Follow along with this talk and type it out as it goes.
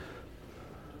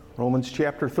Romans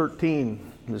chapter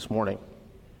 13 this morning.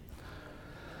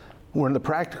 We're in the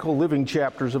practical living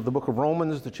chapters of the book of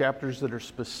Romans, the chapters that are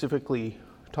specifically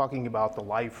talking about the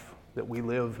life that we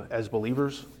live as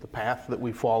believers, the path that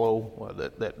we follow,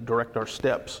 that direct our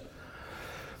steps.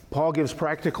 Paul gives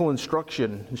practical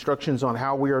instructions on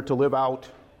how we are to live out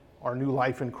our new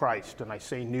life in Christ. And I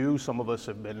say new, some of us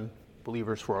have been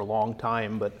believers for a long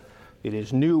time, but it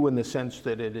is new in the sense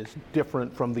that it is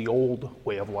different from the old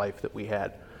way of life that we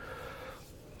had.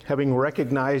 Having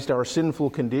recognized our sinful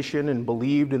condition and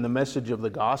believed in the message of the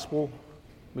gospel,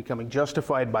 becoming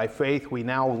justified by faith, we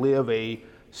now live a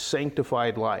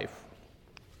sanctified life,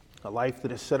 a life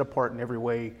that is set apart in every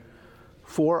way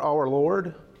for our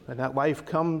Lord, and that life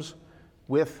comes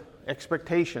with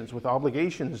expectations, with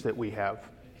obligations that we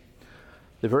have.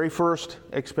 The very first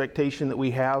expectation that we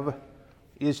have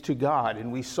is to God,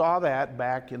 and we saw that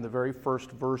back in the very first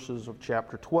verses of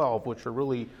chapter 12, which are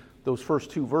really, those first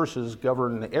two verses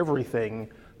govern everything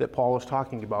that Paul is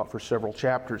talking about for several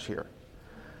chapters here.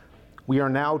 We are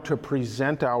now to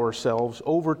present ourselves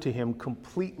over to Him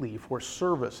completely for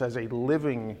service as a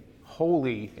living,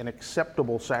 holy, and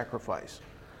acceptable sacrifice.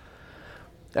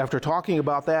 After talking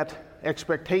about that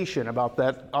expectation, about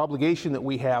that obligation that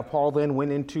we have, Paul then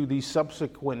went into the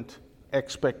subsequent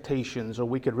expectations, or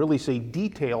we could really say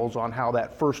details on how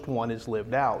that first one is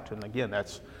lived out. And again,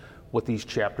 that's what these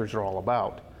chapters are all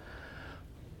about.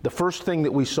 The first thing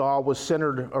that we saw was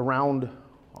centered around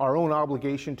our own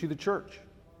obligation to the church,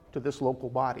 to this local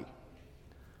body.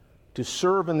 To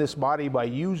serve in this body by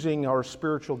using our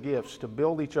spiritual gifts to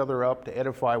build each other up, to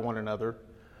edify one another,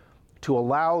 to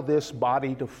allow this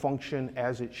body to function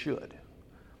as it should,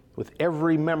 with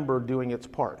every member doing its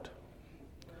part.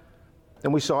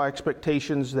 Then we saw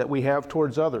expectations that we have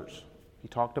towards others. He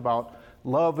talked about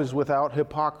love is without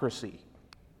hypocrisy.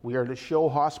 We are to show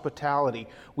hospitality.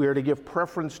 We are to give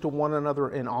preference to one another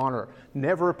in honor.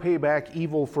 Never pay back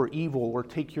evil for evil or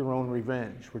take your own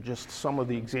revenge. Were just some of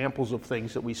the examples of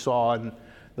things that we saw in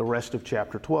the rest of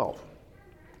chapter 12.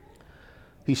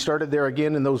 He started there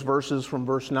again in those verses from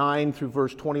verse 9 through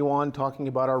verse 21, talking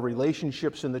about our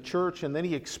relationships in the church, and then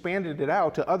he expanded it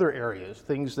out to other areas,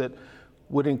 things that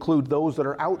would include those that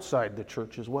are outside the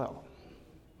church as well.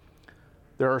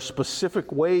 There are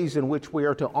specific ways in which we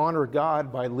are to honor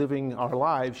God by living our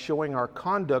lives, showing our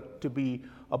conduct to be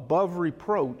above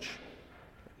reproach,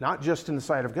 not just in the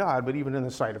sight of God, but even in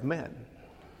the sight of men.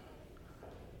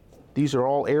 These are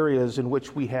all areas in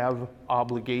which we have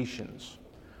obligations.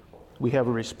 We have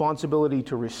a responsibility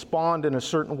to respond in a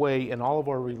certain way in all of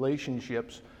our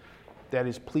relationships that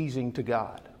is pleasing to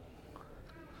God.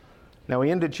 Now, he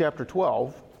ended chapter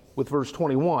 12 with verse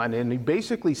 21, and he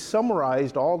basically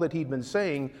summarized all that he'd been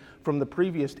saying from the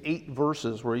previous 8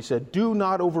 verses, where he said, Do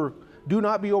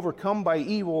not be overcome by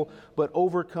evil, but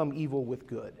overcome evil with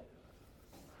good.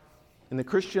 In the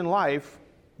Christian life,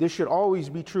 this should always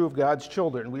be true of God's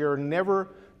children. We are never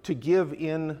to give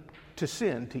in to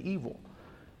sin, to evil.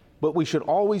 But we should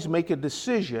always make a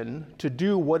decision to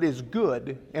do what is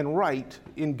good and right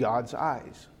in God's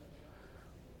eyes.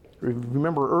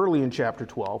 Remember early in chapter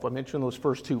 12, I mentioned those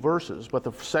first 2 verses, but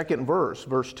the second verse,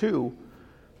 verse 2,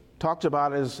 talks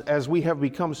about as we have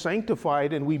become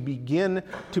sanctified and we begin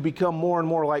to become more and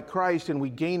more like Christ and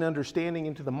we gain understanding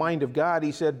into the mind of God,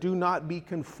 he said, Do not be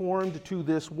conformed to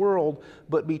this world,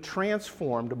 but be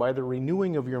transformed by the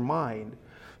renewing of your mind,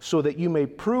 so that you may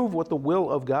prove what the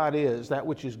will of God is, that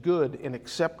which is good and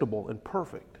acceptable and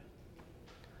perfect.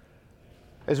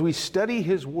 As we study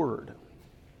His Word,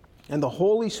 and the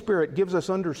Holy Spirit gives us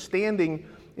understanding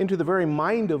into the very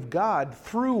mind of God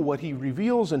through what He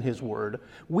reveals in His Word,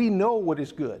 we know what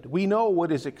is good. We know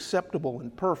what is acceptable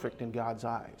and perfect in God's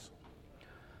eyes.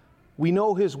 We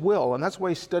know His will, and that's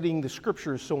why studying the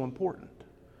Scripture is so important.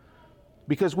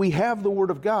 Because we have the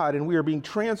Word of God, and we are being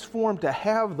transformed to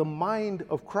have the mind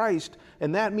of Christ,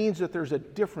 and that means that there's a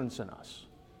difference in us.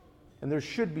 And there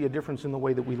should be a difference in the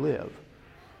way that we live.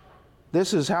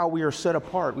 This is how we are set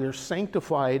apart. We are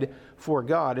sanctified for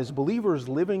God. As believers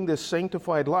living this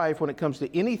sanctified life, when it comes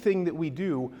to anything that we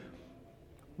do,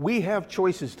 we have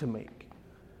choices to make.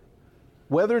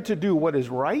 Whether to do what is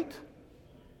right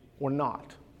or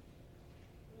not.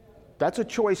 That's a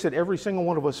choice that every single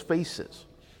one of us faces.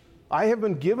 I have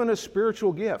been given a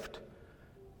spiritual gift.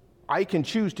 I can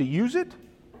choose to use it,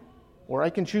 or I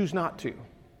can choose not to.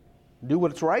 Do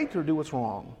what's right or do what's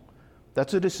wrong.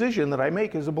 That's a decision that I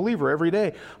make as a believer every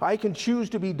day. I can choose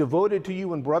to be devoted to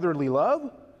you in brotherly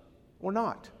love or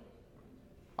not.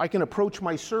 I can approach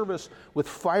my service with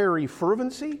fiery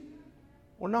fervency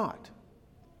or not.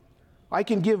 I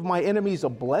can give my enemies a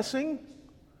blessing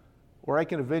or I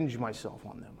can avenge myself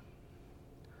on them.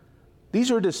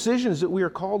 These are decisions that we are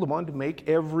called upon to make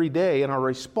every day, and our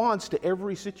response to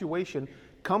every situation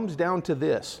comes down to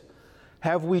this.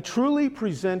 Have we truly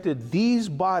presented these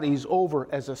bodies over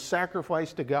as a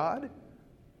sacrifice to God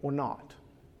or not?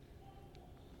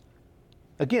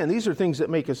 Again, these are things that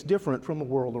make us different from the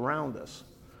world around us,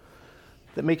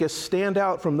 that make us stand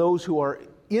out from those who are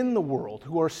in the world,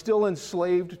 who are still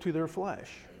enslaved to their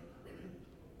flesh.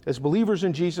 As believers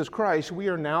in Jesus Christ, we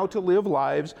are now to live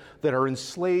lives that are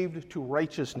enslaved to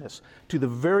righteousness, to the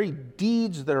very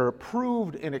deeds that are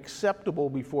approved and acceptable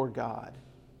before God.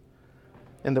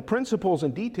 And the principles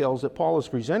and details that Paul is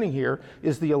presenting here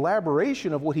is the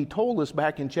elaboration of what he told us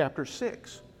back in chapter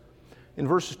 6. In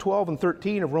verses 12 and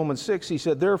 13 of Romans 6, he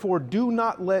said, "Therefore do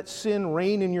not let sin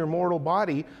reign in your mortal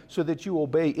body so that you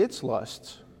obey its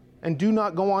lusts, and do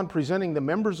not go on presenting the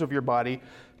members of your body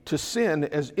to sin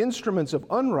as instruments of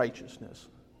unrighteousness,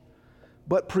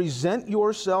 but present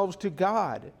yourselves to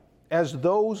God as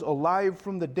those alive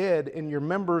from the dead, and your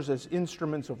members as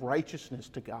instruments of righteousness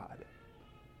to God."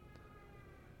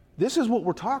 This is what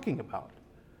we're talking about.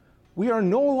 We are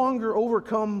no longer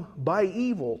overcome by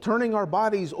evil, turning our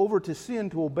bodies over to sin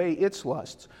to obey its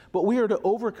lusts, but we are to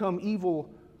overcome evil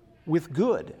with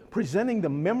good, presenting the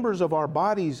members of our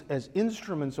bodies as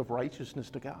instruments of righteousness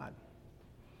to God.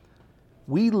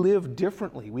 We live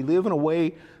differently. We live in a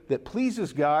way that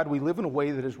pleases God. We live in a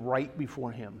way that is right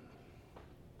before Him.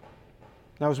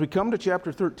 Now, as we come to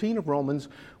chapter 13 of Romans,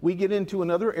 we get into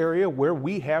another area where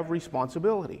we have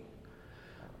responsibility,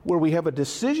 where we have a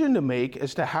decision to make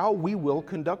as to how we will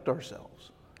conduct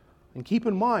ourselves. And keep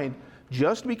in mind,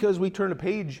 just because we turn a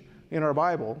page in our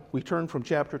Bible, we turn from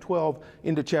chapter 12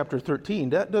 into chapter 13,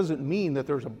 that doesn't mean that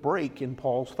there's a break in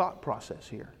Paul's thought process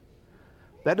here.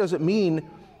 That doesn't mean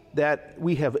that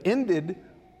we have ended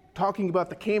talking about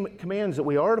the commands that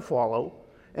we are to follow,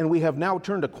 and we have now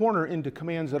turned a corner into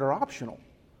commands that are optional,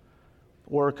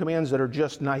 or commands that are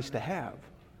just nice to have.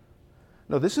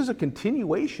 No, this is a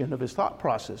continuation of his thought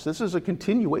process. This is a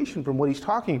continuation from what he's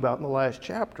talking about in the last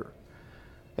chapter.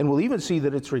 And we'll even see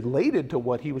that it's related to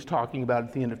what he was talking about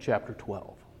at the end of chapter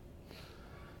 12.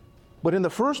 But in the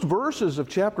first verses of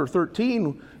chapter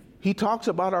 13, he talks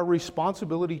about our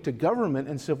responsibility to government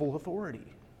and civil authority.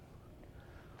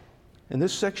 And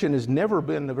this section has never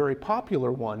been a very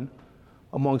popular one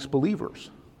amongst believers.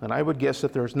 And I would guess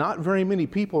that there's not very many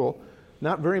people,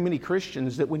 not very many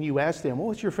Christians, that when you ask them,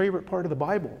 what's your favorite part of the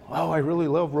Bible? Oh, I really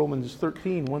love Romans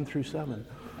 13, 1 through 7.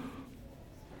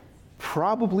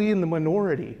 Probably in the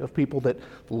minority of people that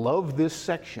love this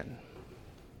section.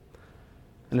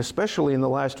 And especially in the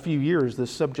last few years,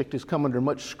 this subject has come under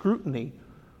much scrutiny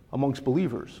amongst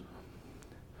believers.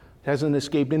 It hasn't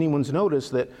escaped anyone's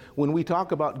notice that when we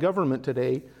talk about government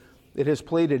today, it has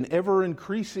played an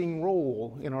ever-increasing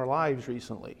role in our lives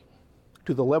recently,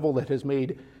 to the level that has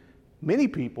made many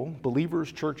people,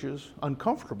 believers, churches,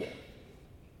 uncomfortable.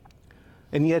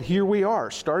 And yet here we are,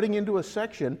 starting into a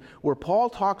section where Paul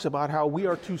talks about how we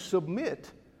are to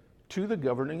submit to the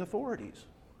governing authorities.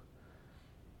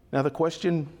 Now the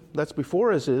question that's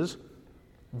before us is,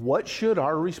 what should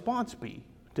our response be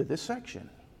to this section?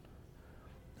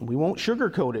 And we won't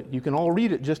sugarcoat it. You can all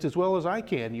read it just as well as I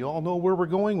can. You all know where we're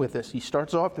going with this. He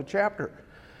starts off the chapter.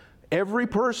 Every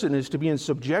person is to be in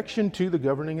subjection to the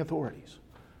governing authorities.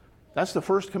 That's the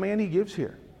first command he gives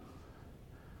here.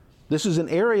 This is an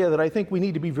area that I think we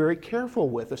need to be very careful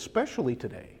with, especially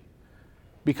today,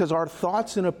 because our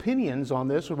thoughts and opinions on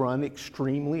this run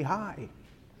extremely high.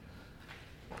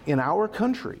 In our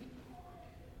country,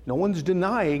 no one's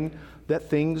denying that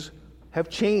things have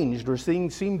changed, or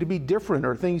things seem to be different,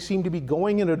 or things seem to be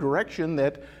going in a direction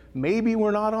that maybe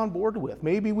we're not on board with,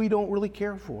 maybe we don't really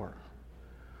care for.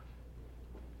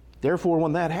 Therefore,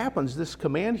 when that happens, this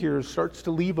command here starts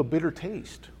to leave a bitter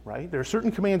taste, right? There are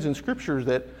certain commands in scriptures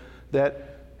that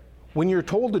when you're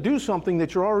told to do something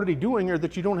that you're already doing or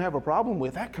that you don't have a problem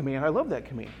with, that command, I love that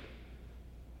command.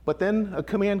 But then a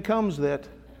command comes that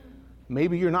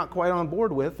maybe you're not quite on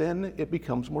board with, then it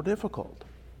becomes more difficult.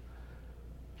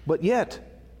 But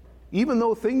yet, even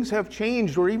though things have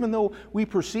changed, or even though we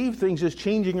perceive things as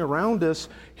changing around us,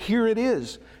 here it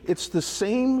is. It's the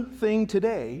same thing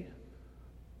today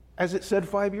as it said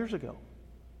 5 years ago,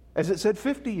 as it said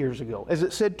 50 years ago, as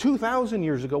it said 2,000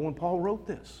 years ago when Paul wrote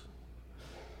this.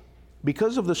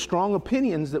 Because of the strong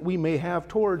opinions that we may have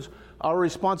towards our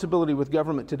responsibility with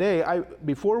government today,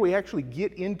 before we actually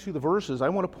get into the verses, I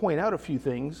want to point out a few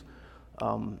things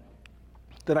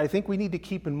that I think we need to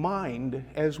keep in mind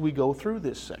as we go through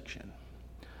this section.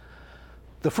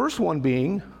 The first one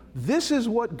being, this is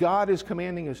what God is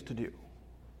commanding us to do.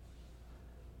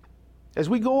 As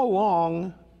we go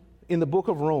along in the book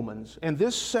of Romans, and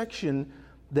this section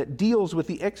that deals with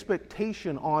the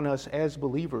expectation on us as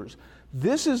believers,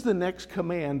 this is the next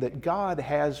command that God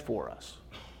has for us.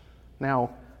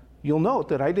 Now, you'll note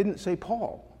that I didn't say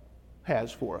Paul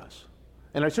has for us.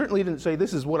 And I certainly didn't say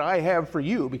this is what I have for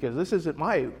you, because this isn't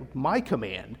my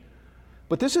command.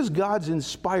 But this is God's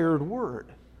inspired word.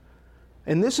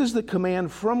 And this is the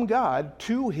command from God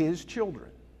to his children.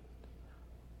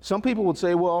 Some people would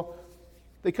say, well,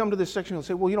 they come to this section and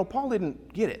say, well, Paul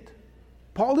didn't get it.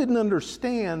 Paul didn't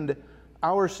understand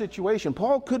our situation.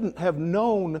 Paul couldn't have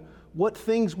known what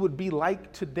things would be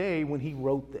like today when he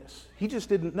wrote this. He just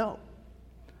didn't know.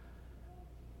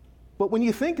 But when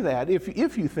you think that,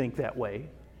 if you think that way,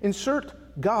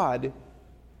 insert God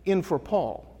in for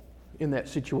Paul in that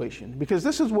situation, because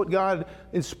this is what God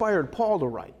inspired Paul to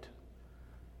write.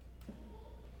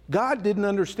 God didn't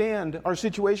understand our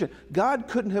situation. God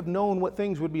couldn't have known what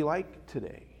things would be like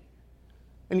today.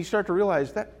 And you start to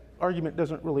realize that argument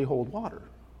doesn't really hold water.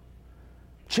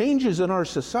 Changes in our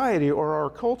society or our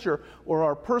culture or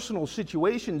our personal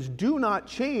situations do not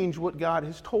change what God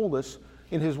has told us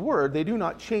in his word. They do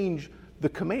not change the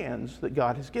commands that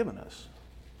God has given us.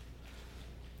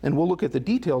 And we'll look at the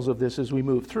details of this as we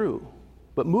move through.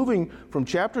 But moving from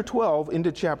chapter 12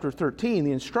 into chapter 13,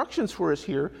 the instructions for us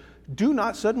here do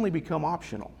not suddenly become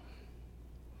optional.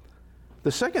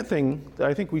 The second thing that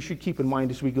I think we should keep in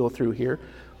mind as we go through here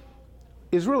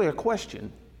is really a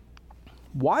question.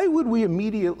 Why would we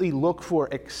immediately look for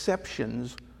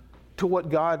exceptions to what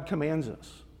God commands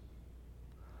us?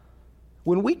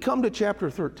 When we come to chapter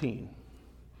 13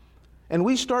 and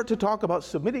we start to talk about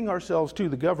submitting ourselves to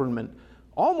the government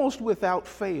almost without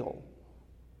fail,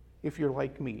 if you're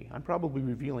like me, I'm probably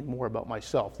revealing more about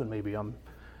myself than maybe I'm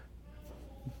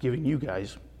giving you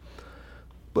guys.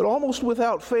 But almost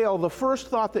without fail, the first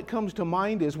thought that comes to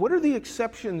mind is, what are the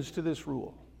exceptions to this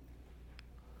rule?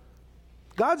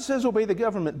 God says obey the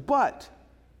government, but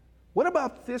what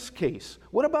about this case?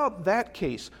 What about that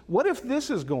case? What if this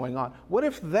is going on? What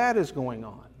if that is going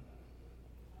on?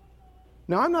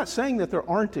 Now, I'm not saying that there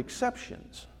aren't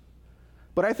exceptions,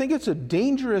 but I think it's a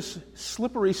dangerous,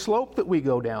 slippery slope that we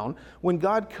go down when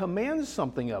God commands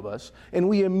something of us and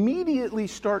we immediately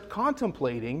start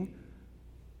contemplating,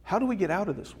 how do we get out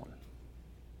of this one?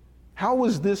 How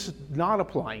is this not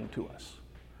applying to us?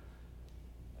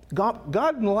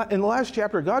 God in the last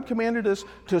chapter, God commanded us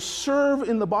to serve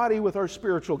in the body with our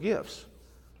spiritual gifts.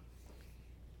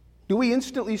 Do we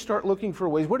instantly start looking for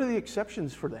ways? What are the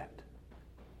exceptions for that?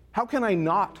 How can I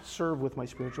not serve with my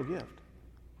spiritual gift?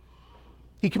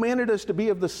 He commanded us to be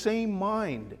of the same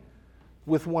mind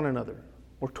with one another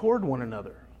or toward one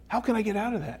another. How can I get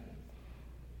out of that?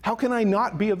 How can I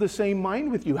not be of the same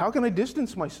mind with you? How can I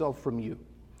distance myself from you?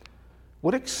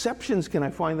 What exceptions can I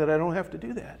find that I don't have to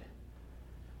do that?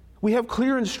 We have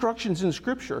clear instructions in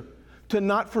Scripture to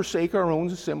not forsake our own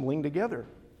assembling together.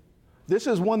 This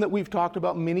is one that we've talked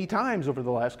about many times over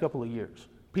the last couple of years.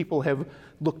 People have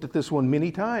looked at this one many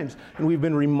times, and we've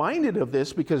been reminded of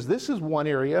this because this is one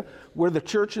area where the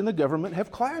church and the government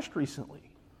have clashed recently.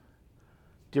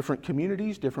 Different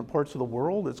communities, different parts of the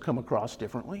world, it's come across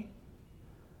differently.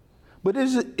 But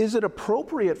is it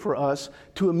appropriate for us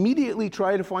to immediately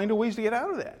try to find ways to get out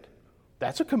of that?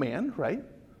 That's a command, right?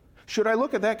 Should I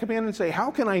look at that command and say,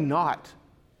 how can I not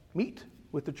meet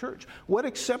with the church? What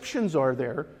exceptions are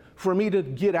there for me to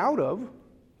get out of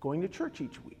going to church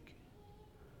each week?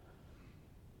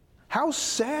 How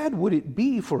sad would it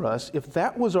be for us if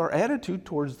that was our attitude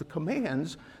towards the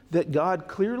commands that God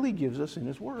clearly gives us in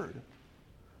his word?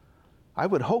 I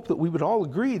would hope that we would all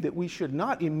agree that we should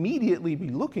not immediately be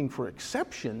looking for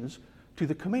exceptions to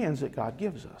the commands that God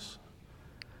gives us.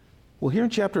 Well, here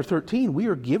in chapter 13, we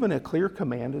are given a clear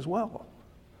command as well.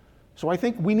 So I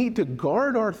think we need to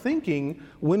guard our thinking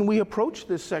when we approach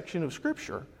this section of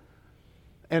Scripture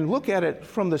and look at it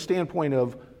from the standpoint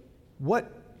of,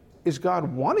 what is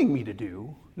God wanting me to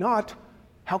do, not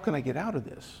how can I get out of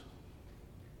this?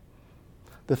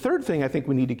 The third thing I think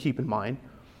we need to keep in mind,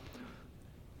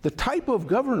 the type of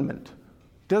government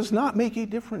does not make a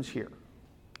difference here.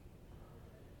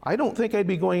 I don't think I'd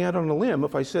be going out on a limb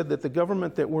if I said that the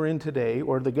government that we're in today,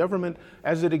 or the government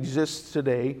as it exists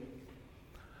today,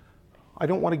 I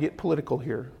don't want to get political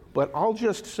here, but I'll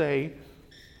just say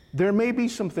there may be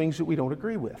some things that we don't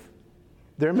agree with.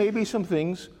 There may be some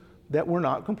things that we're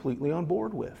not completely on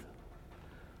board with.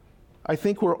 I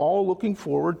think we're all looking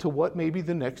forward to what maybe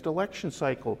the next election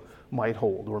cycle might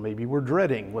hold, or maybe we're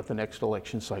dreading what the next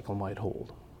election cycle might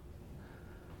hold.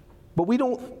 But we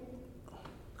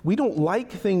don't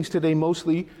like things today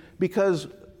mostly because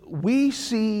we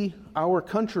see our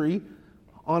country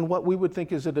on what we would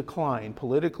think is a decline,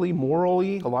 politically,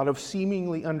 morally, a lot of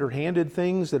seemingly underhanded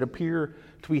things that appear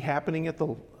to be happening at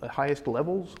the highest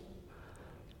levels.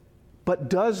 But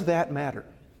does that matter?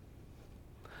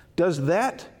 Does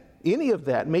any of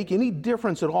that make any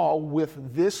difference at all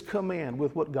with this command,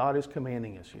 with what God is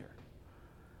commanding us here?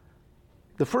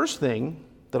 The first thing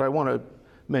that I want to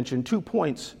mention, 2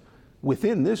 points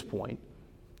within this point,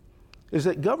 is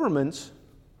that governments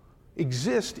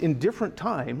exist in different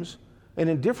times and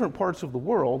in different parts of the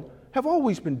world, have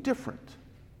always been different,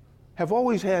 have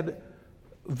always had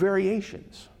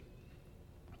variations.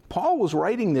 Paul was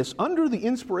writing this under the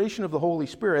inspiration of the Holy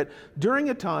Spirit during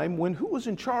a time when who was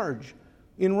in charge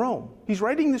in Rome? He's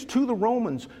writing this to the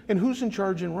Romans, and who's in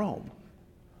charge in Rome?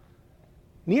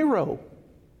 Nero.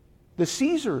 The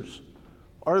Caesars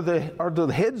are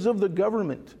the heads of the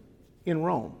government in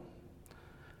Rome.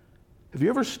 Have you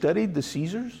ever studied the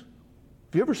Caesars?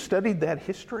 Have you ever studied that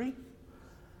history?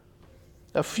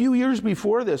 A few years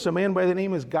before this, a man by the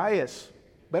name of Gaius,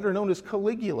 better known as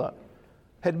Caligula,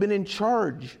 had been in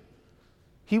charge.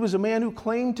 He was a man who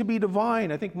claimed to be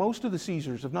divine. I think most of the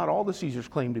Caesars, if not all the Caesars,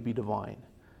 claimed to be divine.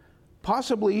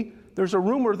 Possibly, there's a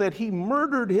rumor that he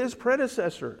murdered his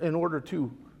predecessor in order to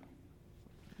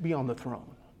be on the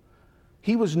throne.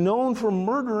 He was known for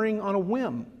murdering on a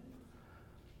whim.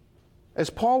 As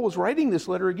Paul was writing this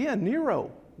letter again,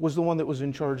 Nero was the one that was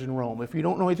in charge in Rome. If you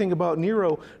don't know anything about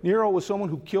Nero, Nero was someone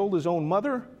who killed his own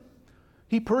mother.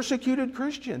 He persecuted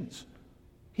Christians.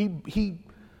 He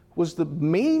was the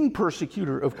main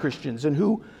persecutor of Christians, and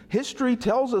who history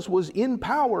tells us was in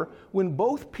power when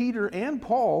both Peter and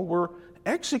Paul were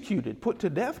executed, put to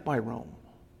death by Rome.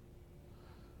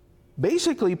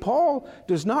 Basically, Paul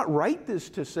does not write this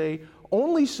to say,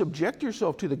 only subject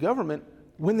yourself to the government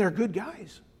when they're good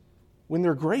guys, when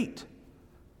they're great.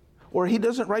 Or he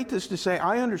doesn't write this to say,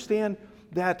 I understand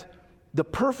that the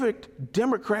perfect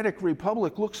democratic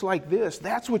republic looks like this.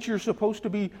 That's what you're supposed to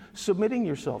be submitting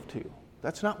yourself to.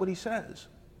 That's not what he says.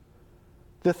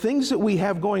 The things that we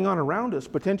have going on around us,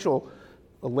 potential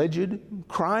alleged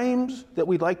crimes that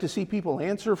we'd like to see people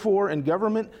answer for in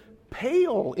government,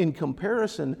 pale in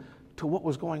comparison to what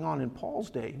was going on in Paul's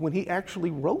day when he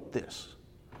actually wrote this.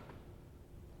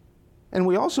 And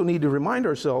we also need to remind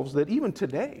ourselves that even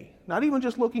today, not even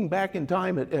just looking back in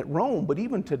time at Rome, but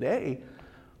even today,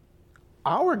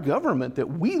 our government that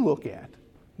we look at,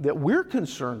 that we're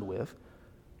concerned with,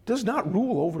 does not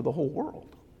rule over the whole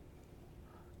world.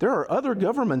 There are other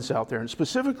governments out there, and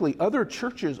specifically other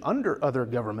churches under other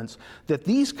governments, that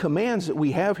these commands that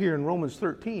we have here in Romans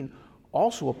 13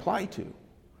 also apply to.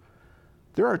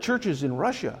 There are churches in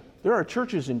Russia, there are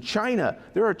churches in China,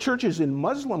 there are churches in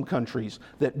Muslim countries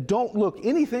that don't look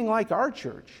anything like our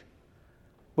church,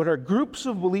 but are groups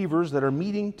of believers that are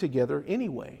meeting together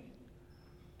anyway.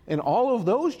 And all of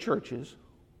those churches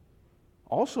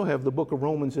also have the book of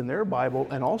Romans in their Bible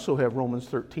and also have Romans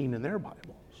 13 in their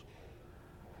Bibles.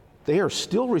 They are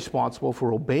still responsible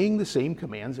for obeying the same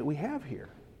commands that we have here.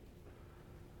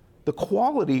 The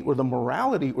quality or the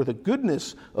morality or the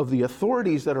goodness of the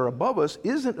authorities that are above us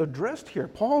isn't addressed here.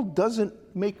 Paul doesn't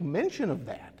make mention of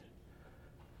that.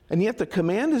 And yet the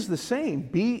command is the same: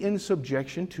 be in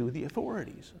subjection to the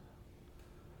authorities.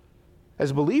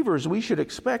 As believers, we should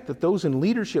expect that those in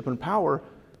leadership and power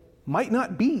might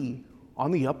not be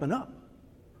on the up and up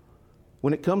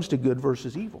when it comes to good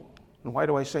versus evil. And why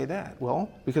do I say that? Well,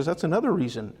 because that's another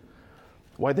reason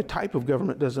why the type of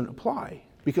government doesn't apply.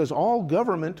 Because all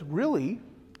government really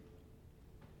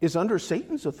is under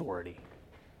Satan's authority.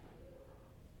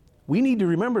 We need to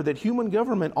remember that human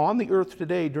government on the earth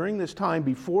today, during this time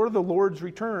before the Lord's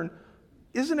return,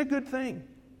 isn't a good thing.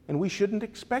 And we shouldn't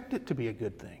expect it to be a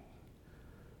good thing.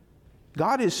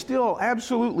 God is still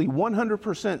absolutely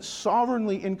 100%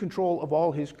 sovereignly in control of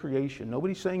all His creation.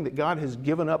 Nobody's saying that God has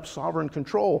given up sovereign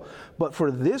control, but for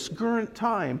this current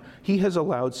time, He has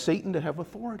allowed Satan to have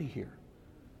authority here.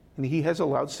 And He has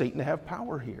allowed Satan to have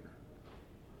power here.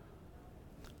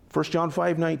 1 John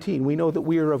 5:19, we know that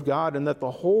we are of God and that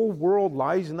the whole world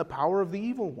lies in the power of the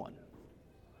evil one.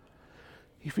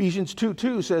 Ephesians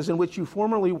 2:2 says, in which you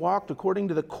formerly walked according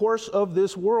to the course of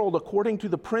this world, according to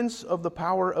the prince of the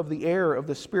power of the air, of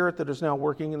the spirit that is now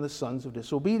working in the sons of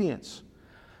disobedience.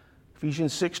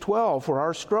 Ephesians 6:12, for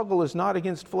our struggle is not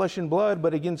against flesh and blood,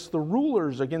 but against the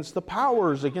rulers, against the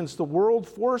powers, against the world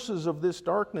forces of this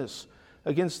darkness,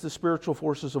 against the spiritual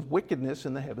forces of wickedness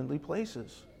in the heavenly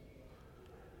places.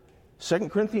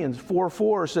 2 Corinthians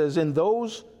 4:4 says,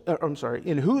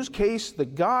 in whose case the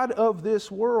God of this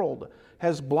world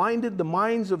has blinded the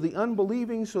minds of the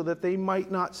unbelieving so that they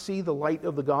might not see the light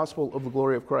of the gospel of the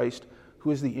glory of Christ,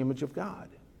 who is the image of God.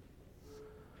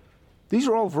 These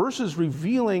are all verses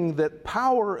revealing that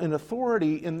power and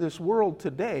authority in this world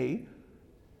today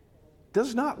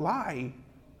does not lie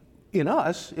in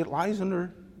us. It lies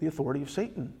under the authority of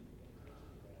Satan.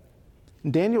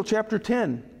 In Daniel chapter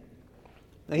 10,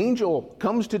 the angel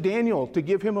comes to Daniel to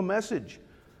give him a message,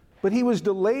 but he was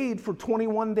delayed for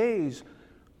 21 days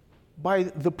by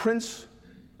the prince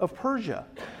of Persia,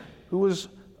 who was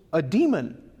a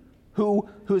demon who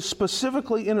is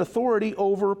specifically in authority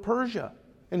over Persia.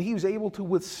 And he was able to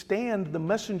withstand the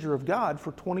messenger of God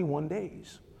for 21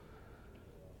 days.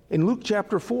 In Luke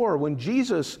chapter 4, when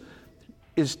Jesus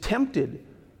is tempted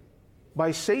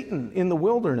by Satan in the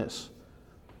wilderness,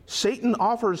 Satan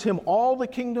offers him all the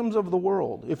kingdoms of the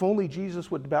world if only Jesus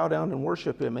would bow down and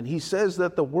worship him. And he says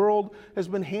that the world has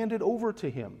been handed over to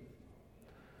him.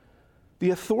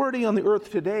 The authority on the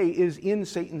earth today is in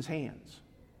Satan's hands.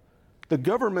 The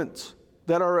governments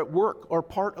that are at work are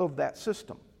part of that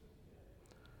system.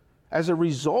 As a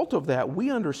result of that,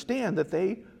 we understand that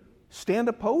they stand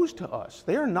opposed to us.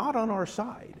 They are not on our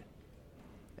side.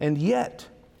 And yet,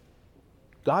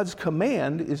 God's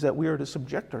command is that we are to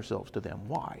subject ourselves to them.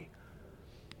 Why?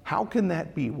 How can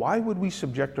that be? Why would we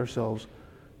subject ourselves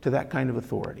to that kind of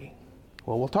authority?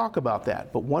 Well, we'll talk about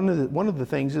that. But one of the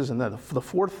things is, and the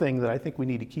fourth thing that I think we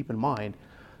need to keep in mind,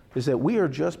 is that we are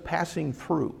just passing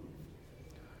through.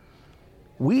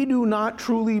 We do not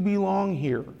truly belong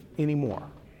here anymore.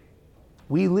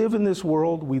 We live in this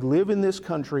world, we live in this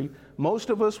country. Most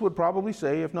of us would probably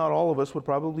say, if not all of us, would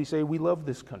probably say we love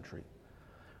this country.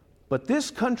 But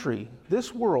this country,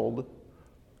 this world,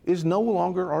 is no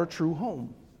longer our true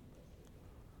home.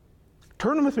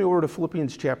 Turn with me over to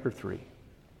Philippians chapter 3.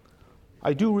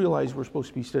 I do realize we're supposed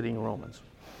to be studying Romans,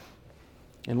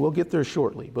 and we'll get there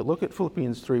shortly, but look at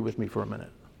Philippians 3 with me for a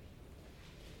minute.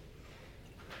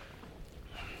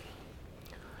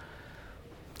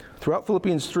 Throughout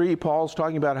Philippians 3, Paul's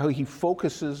talking about how he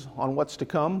focuses on what's to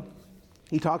come.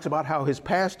 He talks about how his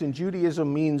past in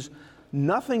Judaism means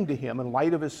nothing to him in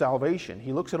light of his salvation.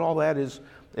 He looks at all that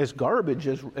as garbage,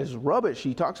 as rubbish.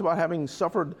 He talks about having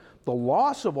suffered the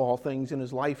loss of all things in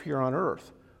his life here on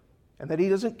earth, and that he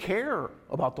doesn't care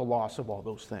about the loss of all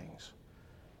those things.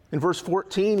 In verse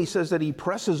 14, he says that he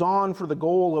presses on for the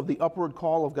goal of the upward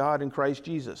call of God in Christ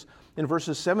Jesus. In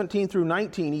verses 17 through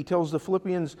 19, he tells the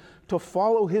Philippians to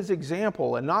follow his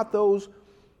example, and not the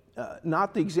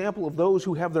example of those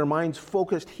who have their minds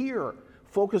focused here,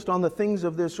 focused on the things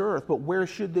of this earth, but where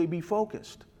should they be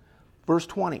focused? Verse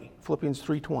 20, Philippians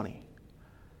 3:20.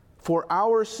 For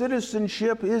our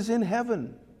citizenship is in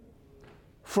heaven,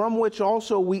 from which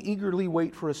also we eagerly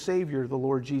wait for a Savior, the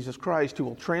Lord Jesus Christ, who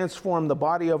will transform the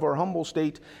body of our humble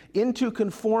state into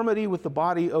conformity with the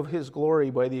body of his glory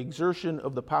by the exertion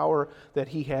of the power that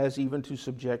he has even to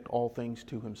subject all things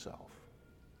to himself.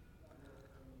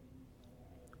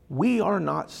 We are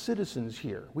not citizens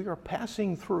here. We are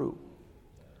passing through.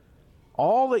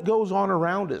 All that goes on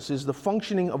around us is the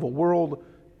functioning of a world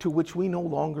to which we no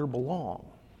longer belong.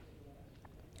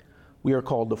 We are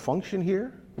called to function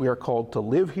here. We are called to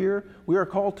live here. We are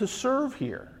called to serve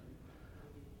here.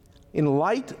 In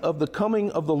light of the coming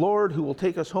of the Lord, who will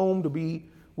take us home to be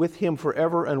with him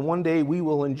forever, and one day we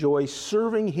will enjoy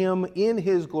serving him in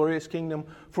his glorious kingdom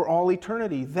for all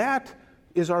eternity. That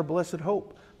is our blessed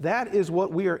hope. That is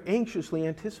what we are anxiously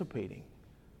anticipating,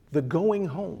 the going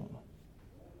home.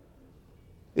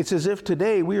 It's as if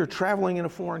today we are traveling in a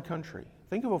foreign country.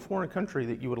 Think of a foreign country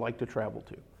that you would like to travel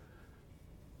to.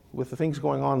 With the things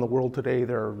going on in the world today,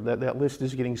 that list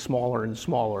is getting smaller and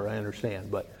smaller, I understand.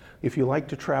 But if you like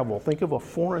to travel, think of a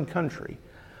foreign country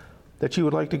that you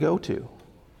would like to go to.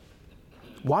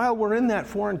 While we're in that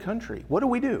foreign country, what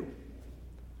do?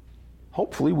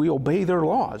 Hopefully we obey their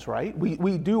laws, right?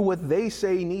 We do what they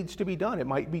say needs to be done. It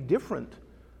might be different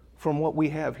from what we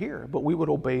have here, but we would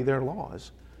obey their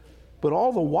laws. But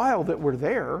all the while that we're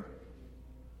there,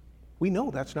 we know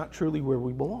that's not truly where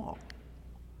we belong.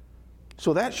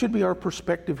 So that should be our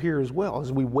perspective here as well.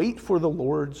 As we wait for the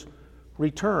Lord's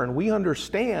return, we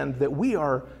understand that we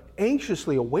are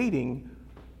anxiously awaiting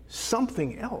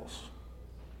something else.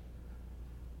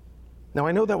 Now,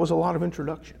 I know that was a lot of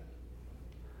introduction,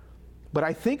 but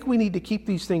I think we need to keep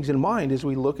these things in mind as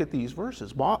we look at these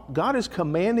verses. God is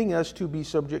commanding us to be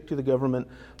subject to the government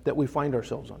that we find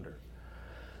ourselves under.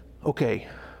 Okay,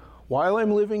 while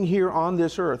I'm living here on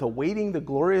this earth, awaiting the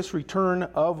glorious return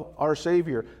of our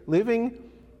Savior, living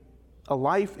a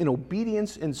life in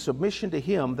obedience and submission to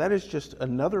him, that is just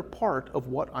another part of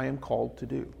what I am called to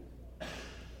do.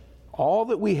 All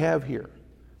that we have here,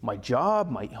 my job,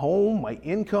 my home, my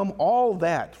income, all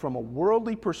that from a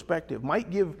worldly perspective might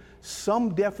give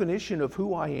some definition of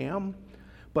who I am,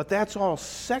 But that's all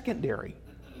secondary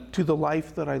to the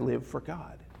life that I live for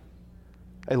God.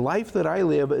 A life that I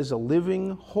live as a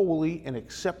living, holy, and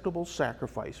acceptable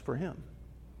sacrifice for Him.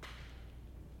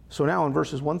 So now in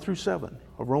verses 1 through 7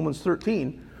 of Romans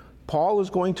 13, Paul is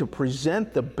going to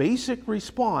present the basic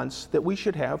response that we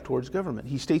should have towards government.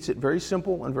 He states it very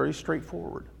simple and very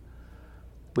straightforward.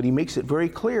 But he makes it very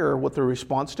clear what the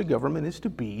response to government is to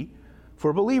be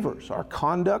for believers. Our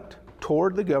conduct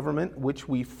toward the government which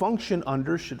we function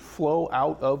under should flow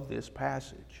out of this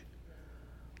passage.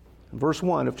 In verse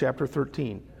 1 of chapter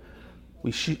 13,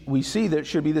 we see that it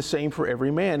should be the same for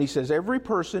every man. He says, every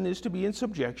person is to be in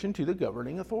subjection to the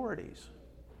governing authorities.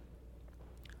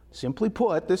 Simply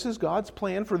put, this is God's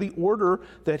plan for the order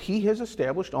that He has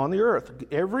established on the earth.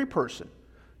 Every person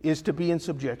is to be in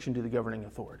subjection to the governing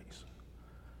authorities.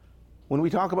 When we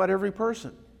talk about every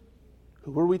person,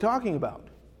 who are we talking about?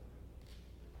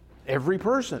 Every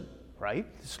person, right?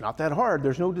 It's not that hard.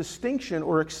 There's no distinction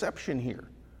or exception here.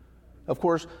 Of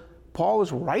course, Paul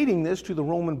is writing this to the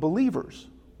Roman believers.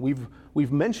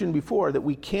 We've mentioned before that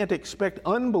we can't expect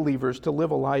unbelievers to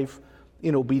live a life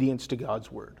in obedience to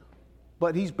God's word.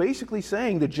 But he's basically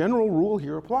saying the general rule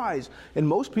here applies, and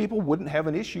most people wouldn't have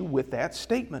an issue with that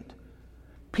statement.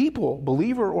 People,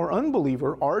 believer or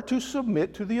unbeliever, are to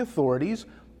submit to the authorities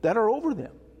that are over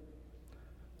them.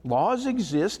 Laws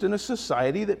exist in a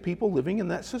society that people living in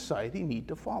that society need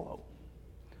to follow.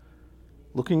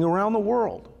 Looking around the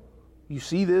world, you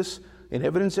see this in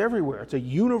evidence everywhere. It's a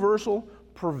universal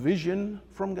provision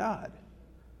from God.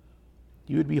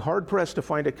 You would be hard-pressed to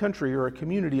find a country or a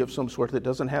community of some sort that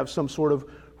doesn't have some sort of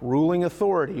ruling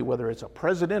authority, whether it's a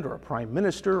president or a prime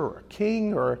minister or a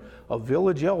king or a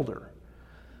village elder.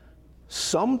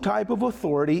 Some type of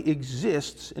authority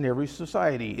exists in every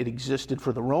society. It existed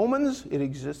for the Romans, it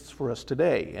exists for us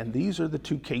today. And these are the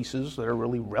two cases that are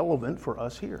really relevant for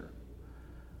us here.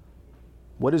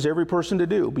 What is every person to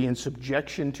do? Be in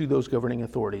subjection to those governing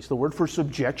authorities. The word for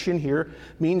subjection here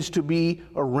means to be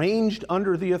arranged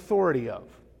under the authority of.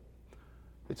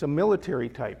 It's a military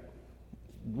type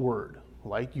word,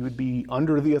 like you would be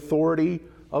under the authority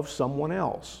of someone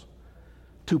else.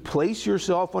 To place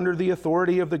yourself under the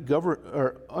authority of the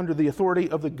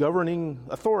governing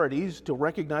authorities, to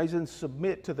recognize and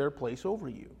submit to their place over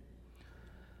you.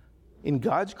 In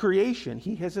God's creation,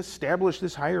 He has established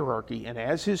this hierarchy, and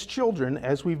as His children,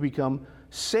 as we've become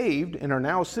saved and are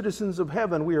now citizens of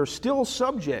heaven, we are still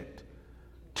subject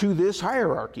to this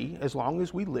hierarchy as long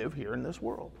as we live here in this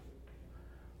world.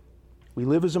 We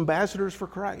live as ambassadors for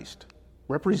Christ,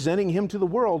 representing Him to the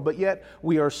world, but yet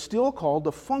we are still called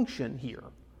to function here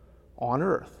on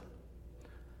earth.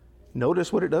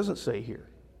 Notice what it doesn't say here.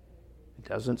 It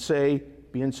doesn't say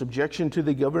be in subjection to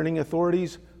the governing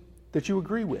authorities that you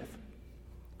agree with,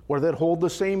 or that hold the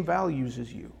same values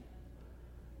as you.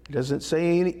 It doesn't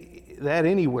say that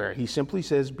anywhere. He simply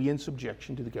says, be in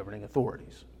subjection to the governing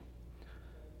authorities.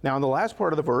 Now, in the last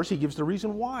part of the verse, he gives the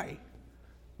reason why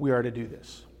we are to do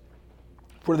this.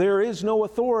 For there is no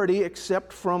authority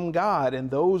except from God, and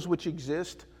those which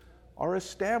exist are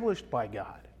established by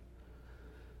God.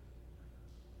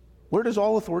 Where does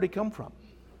all authority come from?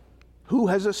 Who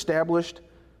has established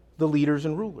the leaders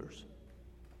and rulers?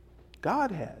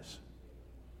 God has.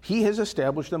 He has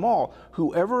established them all.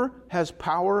 Whoever has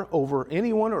power over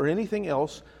anyone or anything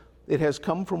else, it has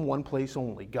come from one place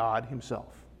only, God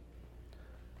Himself.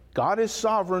 God is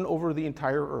sovereign over the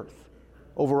entire earth,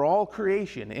 over all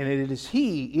creation, and it is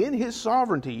He, in His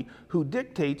sovereignty, who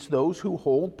dictates those who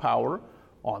hold power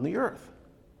on the earth.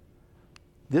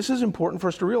 This is important for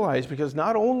us to realize, because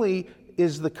not only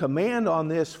is the command on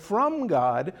this from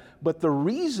God, but the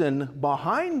reason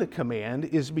behind the command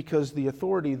is because the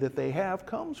authority that they have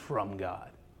comes from God.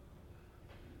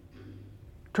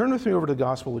 Turn with me over to the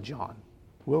Gospel of John.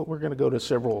 Well, we're going to go to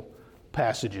several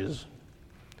passages.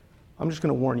 I'm just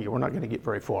going to warn you, we're not going to get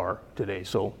very far today,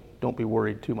 so don't be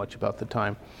worried too much about the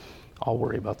time. I'll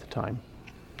worry about the time.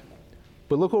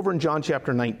 But look over in John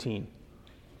chapter 19.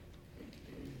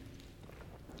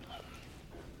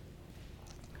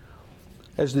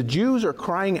 As the Jews are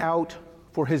crying out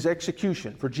for His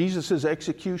execution, for Jesus'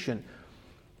 execution,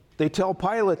 they tell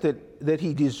Pilate that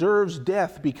He deserves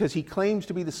death because He claims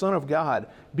to be the Son of God.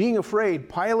 Being afraid,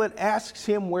 Pilate asks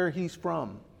Him where He's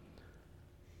from.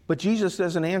 But Jesus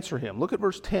doesn't answer him. Look at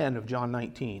verse 10 of John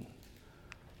 19.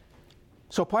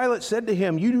 So Pilate said to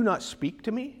him, "You do not speak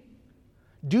to me?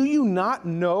 Do you not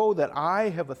know that I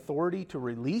have authority to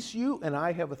release you and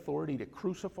I have authority to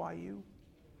crucify you?"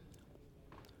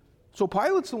 So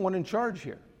Pilate's the one in charge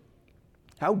here.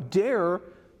 How dare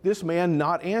this man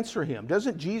not answer him?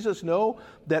 Doesn't Jesus know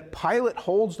that Pilate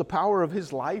holds the power of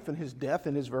his life and his death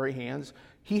in his very hands?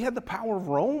 He had the power of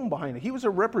Rome behind him. He was a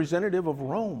representative of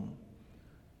Rome.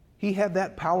 He had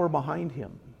that power behind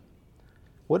him.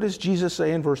 What does Jesus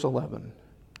say in verse 11?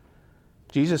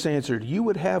 Jesus answered, "You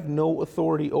would have no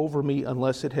authority over me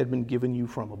unless it had been given you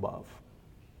from above."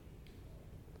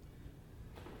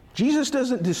 Jesus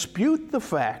doesn't dispute the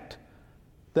fact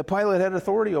that Pilate had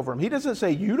authority over him. He doesn't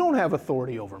say, "You don't have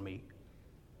authority over me."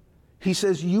 He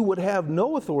says, "You would have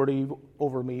no authority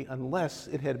over me unless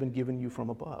it had been given you from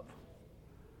above."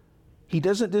 He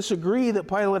doesn't disagree that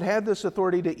Pilate had this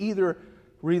authority to either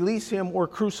release him or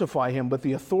crucify him, but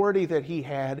the authority that he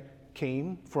had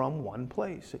came from one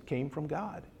place. It came from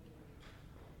God.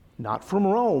 Not from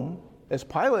Rome, as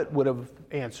Pilate would have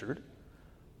answered.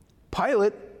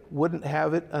 Pilate wouldn't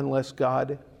have it unless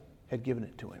God had given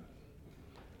it to him.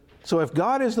 So if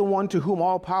God is the one to whom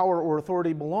all power or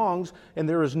authority belongs, and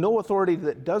there is no authority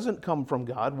that doesn't come from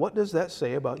God, what does that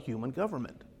say about human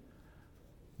government?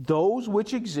 Those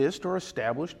which exist are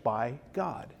established by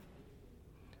God.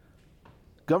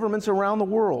 Governments around the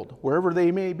world, wherever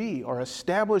they may be, are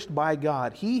established by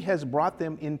God. He has brought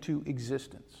them into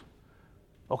existence.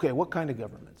 Okay, what kind of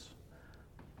governments?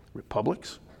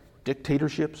 Republics,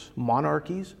 dictatorships,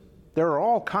 monarchies. There are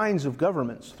all kinds of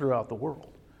governments throughout the world.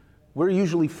 We're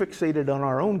usually fixated on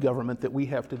our own government that we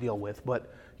have to deal with,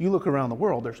 but you look around the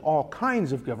world, there's all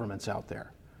kinds of governments out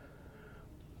there.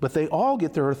 But they all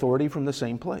get their authority from the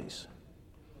same place.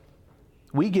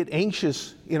 We get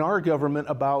anxious in our government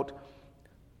about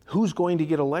who's going to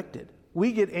get elected.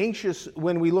 We get anxious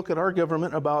when we look at our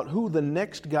government about who the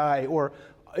next guy, or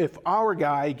if our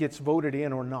guy gets voted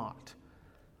in or not.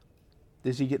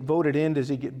 Does he get voted in? Does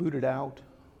he get booted out?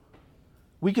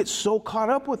 We get so caught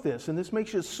up with this, and this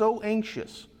makes us so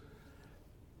anxious.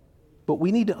 But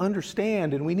we need to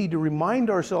understand, and we need to remind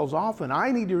ourselves often,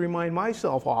 I need to remind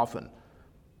myself often,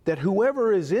 that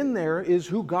whoever is in there is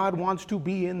who God wants to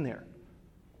be in there.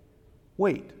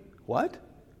 Wait, what?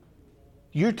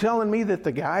 You're telling me that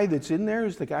the guy that's in there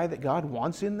is the guy that God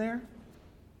wants in there?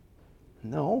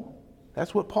 No,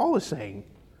 that's what Paul is saying.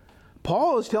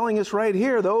 Paul is telling us right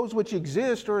here, those which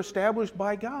exist are established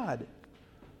by God.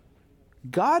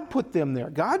 God put them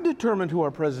there. God determined who our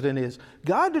president is.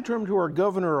 God determined who our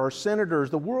governor, our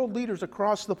senators, the world leaders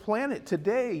across the planet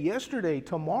today, yesterday,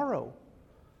 tomorrow.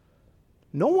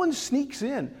 No one sneaks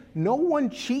in. No one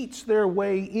cheats their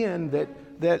way in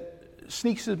that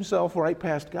sneaks himself right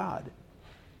past God.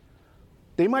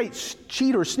 They might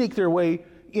cheat or sneak their way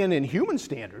in human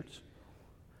standards,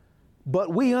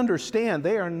 but we understand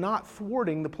they are not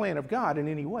thwarting the plan of God in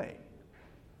any way.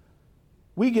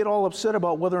 We get all upset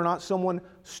about whether or not someone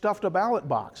stuffed a ballot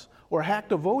box or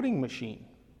hacked a voting machine.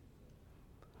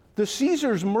 The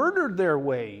Caesars murdered their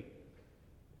way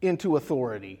into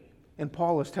authority, and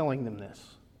Paul is telling them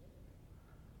this.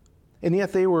 And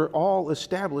yet they were all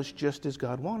established just as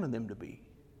God wanted them to be.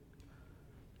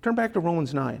 Turn back to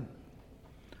Romans 9.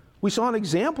 We saw an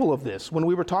example of this when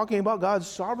we were talking about God's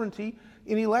sovereignty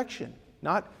in election.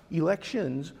 Not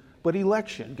elections, but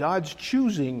election. God's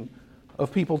choosing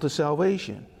of people to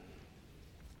salvation.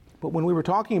 But when we were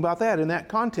talking about that in that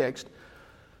context,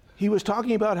 he was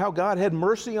talking about how God had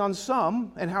mercy on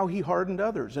some and how he hardened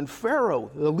others. And Pharaoh,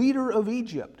 the leader of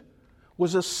Egypt,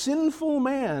 was a sinful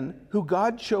man who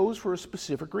God chose for a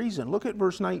specific reason. Look at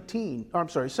verse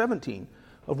 17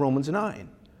 of Romans 9.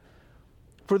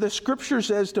 For the scripture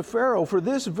says to Pharaoh, "For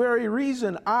this very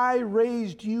reason I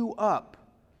raised you up,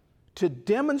 to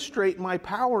demonstrate my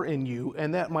power in you,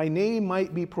 and that my name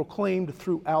might be proclaimed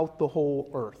throughout the whole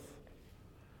earth."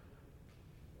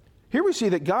 Here we see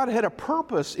that God had a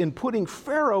purpose in putting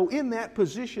Pharaoh in that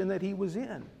position that he was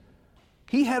in.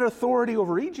 He had authority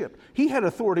over Egypt. He had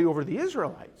authority over the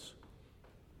Israelites.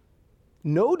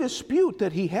 No dispute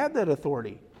that he had that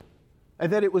authority,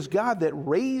 and that it was God that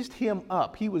raised him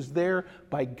up. He was there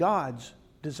by God's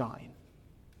design.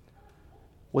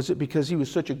 Was it because he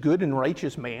was such a good and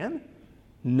righteous man?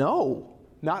 No,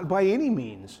 not by any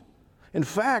means. In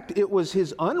fact, it was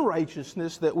his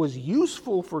unrighteousness that was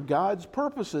useful for God's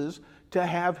purposes to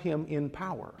have him in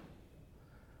power.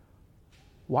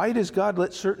 Why does God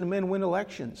let certain men win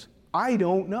elections? I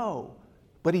don't know,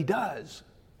 but he does.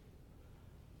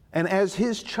 And as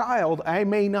his child, I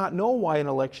may not know why an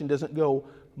election doesn't go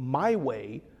my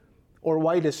way, or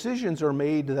why decisions are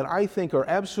made that I think are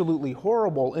absolutely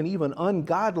horrible and even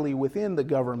ungodly within the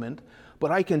government,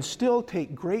 but I can still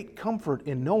take great comfort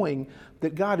in knowing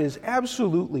that God is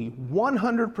absolutely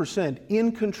 100%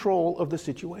 in control of the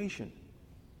situation.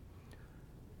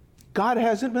 God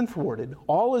hasn't been thwarted.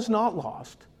 All is not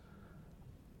lost.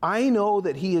 I know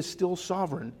that he is still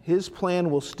sovereign. His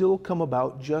plan will still come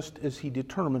about just as he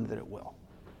determined that it will.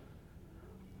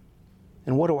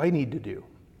 And what do I need to do?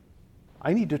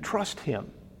 I need to trust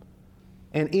him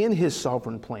and in his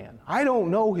sovereign plan. I don't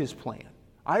know his plan.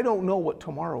 I don't know what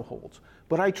tomorrow holds,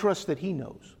 but I trust that he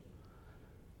knows.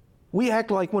 We act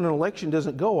like when an election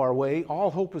doesn't go our way, all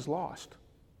hope is lost.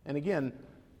 And again,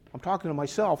 I'm talking to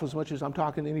myself as much as I'm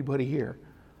talking to anybody here.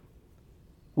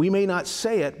 We may not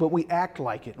say it, but we act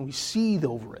like it and we seethe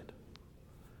over it.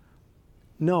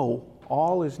 No,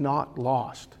 all is not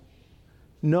lost.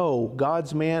 No,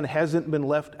 God's man hasn't been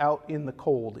left out in the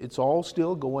cold. It's all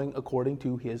still going according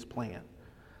to his plan.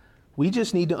 We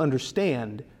just need to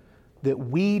understand that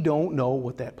we don't know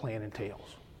what that plan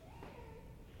entails.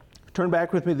 Turn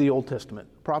back with me to the Old Testament.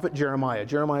 Prophet Jeremiah,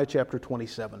 Jeremiah chapter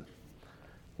 27.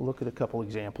 We'll look at a couple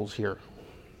examples here.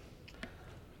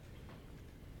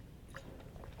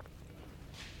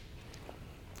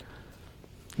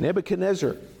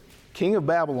 Nebuchadnezzar, king of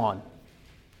Babylon,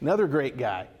 another great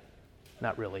guy.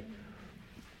 Not really.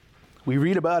 We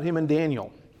read about him in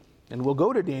Daniel, and we'll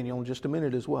go to Daniel in just a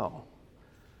minute as well.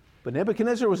 But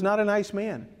Nebuchadnezzar was not a nice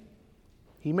man.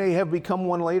 He may have become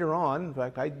one later on. In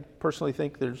fact, I personally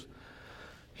think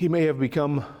he may have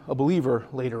become a believer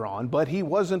later on, but he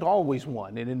wasn't always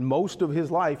one, and in most of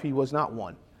his life he was not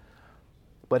one.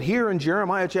 But here in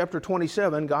Jeremiah chapter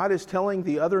 27, God is telling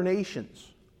the other nations,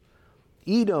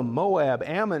 Edom, Moab,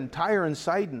 Ammon, Tyre, and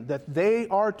Sidon, that they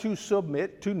are to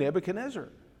submit to Nebuchadnezzar.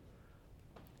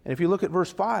 And if you look at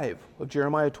verse 5 of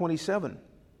Jeremiah 27,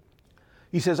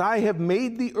 he says, I have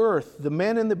made the earth, the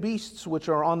men and the beasts which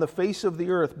are on the face of the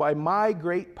earth, by my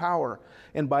great power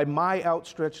and by my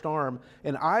outstretched arm,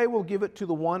 and I will give it to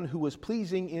the one who is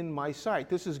pleasing in my sight.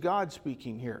 This is God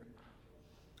speaking here.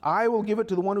 I will give it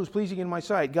to the one who is pleasing in my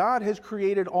sight. God has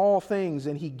created all things,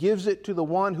 and he gives it to the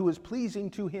one who is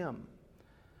pleasing to him.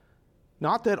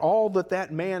 Not that all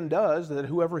that man does, that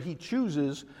whoever he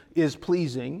chooses is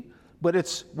pleasing, but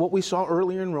it's what we saw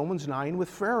earlier in Romans 9 with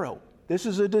Pharaoh. This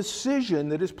is a decision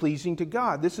that is pleasing to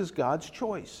God. This is God's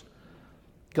choice.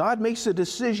 God makes a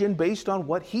decision based on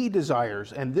what he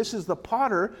desires, and this is the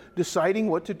potter deciding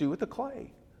what to do with the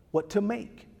clay, what to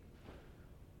make.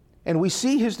 And we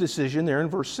see his decision there in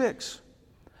verse 6.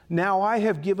 Now I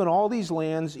have given all these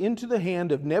lands into the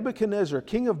hand of Nebuchadnezzar,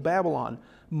 king of Babylon,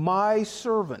 my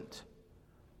servant.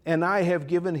 And I have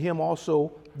given him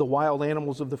also the wild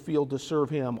animals of the field to serve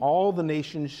him. All the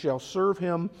nations shall serve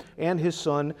him, and his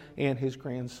son and his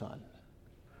grandson.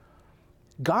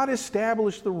 God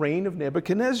established the reign of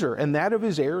Nebuchadnezzar and that of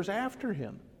his heirs after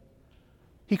him.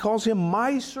 He calls him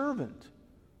my servant.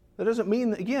 That doesn't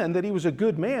mean, again, that he was a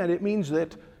good man. It means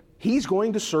that he's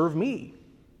going to serve me.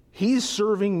 He's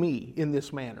serving me in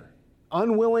this manner.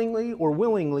 Unwillingly or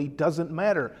willingly, doesn't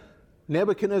matter.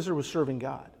 Nebuchadnezzar was serving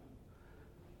God.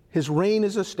 His reign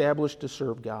is established to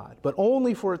serve God, but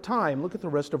only for a time. Look at the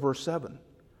rest of verse 7.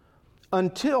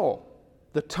 Until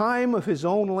the time of his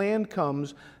own land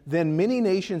comes, then many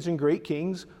nations and great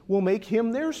kings will make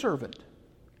him their servant.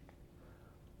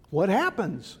 What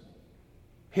happens?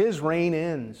 His reign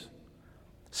ends.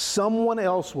 Someone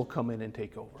else will come in and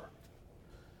take over.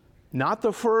 Not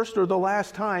the first or the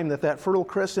last time that Fertile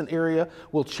Crescent area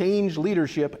will change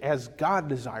leadership as God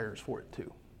desires for it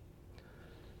to.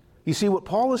 You see, what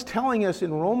Paul is telling us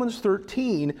in Romans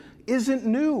 13 isn't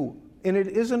new, and it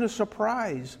isn't a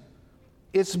surprise.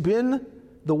 It's been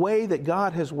the way that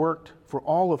God has worked for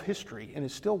all of history and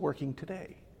is still working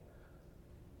today.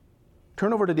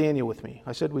 Turn over to Daniel with me.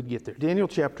 I said we'd get there. Daniel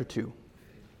chapter 2.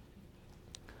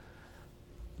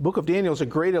 The book of Daniel is a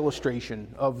great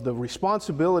illustration of the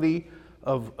responsibility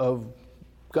of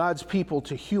God's people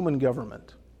to human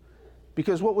government.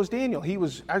 Because what was Daniel? He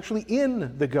was actually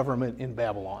in the government in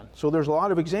Babylon. So there's a lot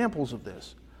of examples of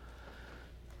this.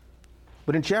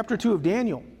 But in chapter 2 of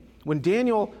Daniel, when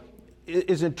Daniel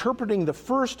is interpreting the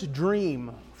first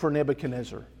dream for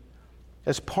Nebuchadnezzar,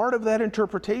 as part of that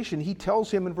interpretation, he tells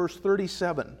him in verse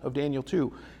 37 of Daniel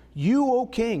 2, You, O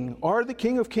king, are the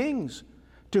king of kings,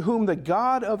 to whom the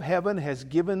God of heaven has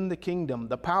given the kingdom,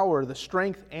 the power, the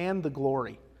strength, and the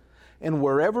glory. And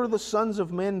wherever the sons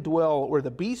of men dwell, or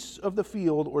the beasts of the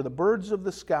field, or the birds of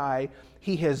the sky,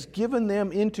 he has given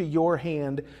them into your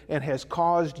hand and has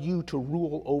caused you to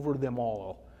rule over them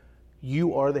all.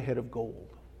 You are the head of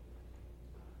gold.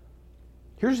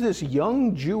 Here's this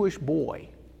young Jewish boy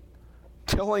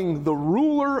telling the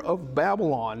ruler of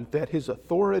Babylon that his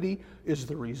authority is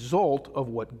the result of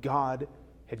what God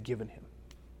had given him.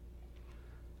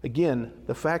 Again,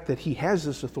 the fact that he has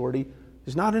this authority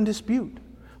is not in dispute.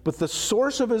 But the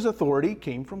source of his authority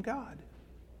came from God.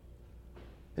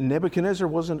 And Nebuchadnezzar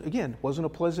wasn't a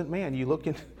pleasant man. You look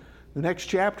in the next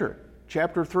chapter,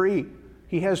 chapter 3,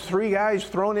 he has 3 guys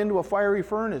thrown into a fiery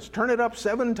furnace. Turn it up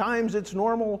 7 times its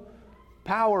normal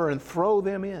power and throw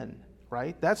them in,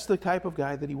 right? That's the type of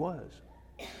guy that he was.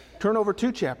 Turn over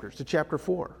 2 chapters to chapter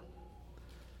 4.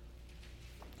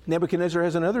 Nebuchadnezzar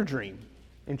has another dream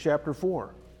in chapter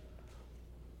 4.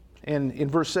 And in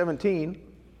verse 17,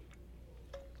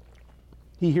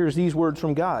 he hears these words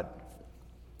from God.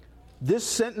 This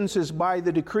sentence is by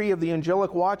the decree of the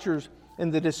angelic watchers,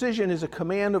 and the decision is a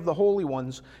command of the holy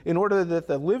ones, in order that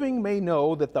the living may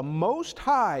know that the Most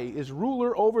High is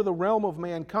ruler over the realm of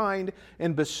mankind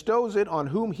and bestows it on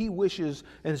whom he wishes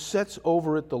and sets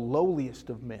over it the lowliest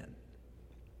of men.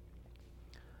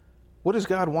 What does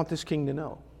God want this king to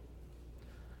know?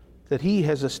 That he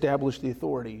has established the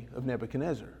authority of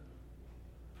Nebuchadnezzar.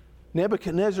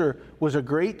 Nebuchadnezzar was a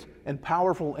great and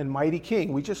powerful and mighty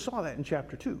king. We just saw that in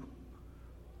chapter 2.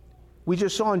 We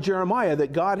just saw in Jeremiah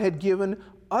that God had given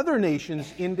other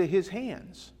nations into his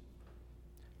hands.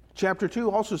 Chapter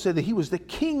 2 also said that he was the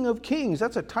King of Kings.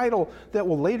 That's a title that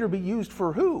will later be used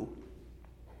for who?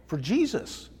 For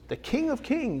Jesus, the King of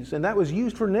Kings. And that was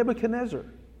used for Nebuchadnezzar.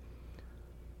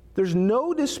 There's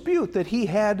no dispute that he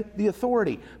had the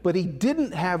authority, but he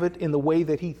didn't have it in the way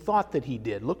that he thought that he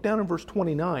did. Look down in verse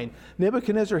 29.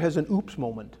 Nebuchadnezzar has an oops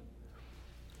moment.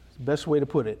 It's the best way to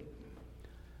put it.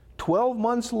 12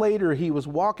 months later, he was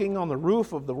walking on the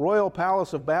roof of the royal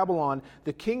palace of Babylon.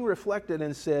 The king reflected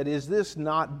and said, "Is this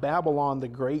not Babylon the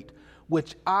Great,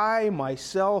 which I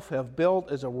myself have built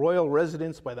as a royal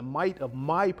residence by the might of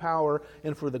my power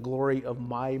and for the glory of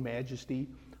my majesty?"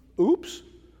 Oops,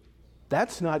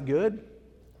 that's not good.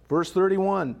 Verse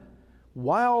 31,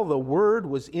 while the word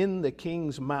was in the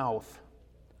king's mouth,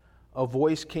 a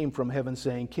voice came from heaven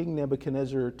saying, "King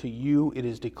Nebuchadnezzar, to you it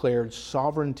is declared,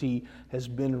 sovereignty has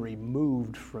been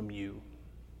removed from you."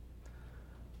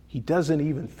 He doesn't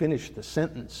even finish the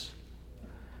sentence,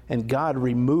 and God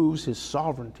removes his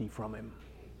sovereignty from him.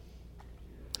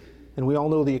 And we all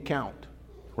know the account,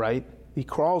 right? He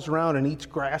crawls around and eats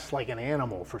grass like an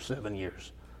animal for 7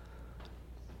 years.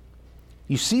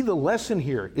 You see the lesson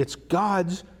here. It's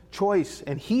God's choice,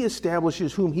 and he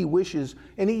establishes whom he wishes,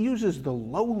 and he uses the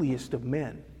lowliest of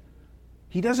men.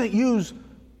 He doesn't use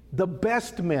the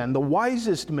best men, the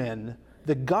wisest men,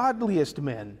 the godliest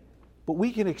men, but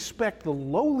we can expect the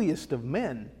lowliest of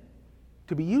men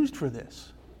to be used for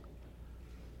this.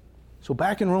 So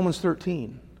back in Romans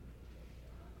 13,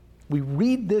 we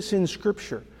read this in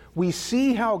Scripture. We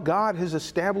see how God has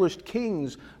established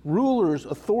kings, rulers,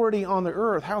 authority on the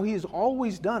earth, how he has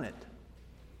always done it.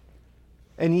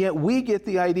 And yet we get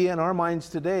the idea in our minds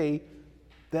today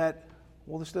that,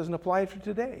 well, this doesn't apply for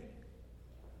today.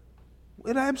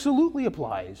 It absolutely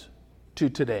applies to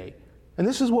today. And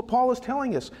this is what Paul is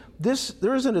telling us.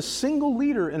 There isn't a single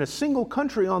leader in a single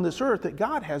country on this earth that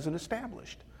God hasn't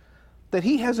established, that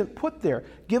he hasn't put there,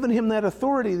 given him that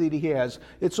authority that he has.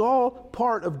 It's all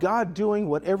part of God doing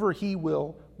whatever he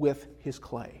will with his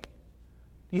clay.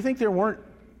 Do you think there weren't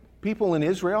people in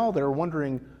Israel that are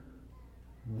wondering,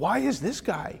 why is this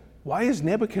guy? Why is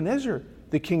Nebuchadnezzar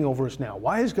the king over us now?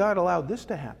 Why has God allowed this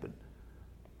to happen?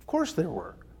 Of course there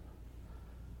were.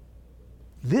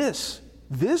 This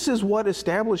is what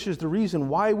establishes the reason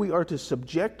why we are to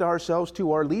subject ourselves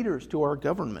to our leaders, to our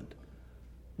government.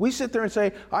 We sit there and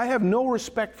say, I have no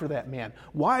respect for that man.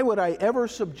 Why would I ever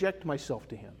subject myself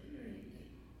to him?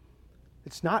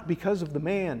 It's not because of the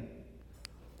man.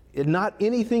 It's not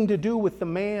anything to do with the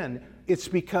man. It's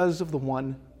because of the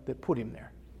one that put him there.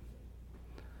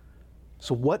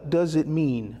 So what does it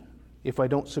mean if I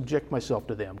don't subject myself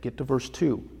to them? Get to verse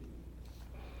 2.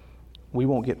 We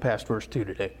won't get past verse 2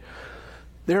 today.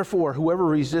 Therefore, whoever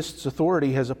resists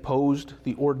authority has opposed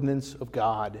the ordinance of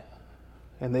God,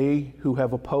 and they who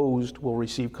have opposed will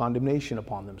receive condemnation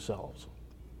upon themselves.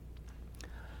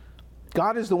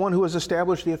 God is the one who has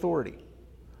established the authority.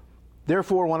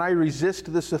 Therefore, when I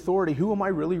resist this authority, who am I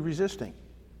really resisting?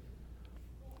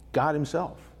 God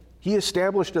himself. He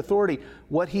established authority,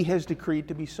 what he has decreed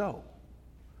to be so.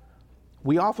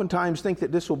 We oftentimes think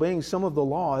that disobeying some of the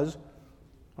laws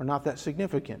are not that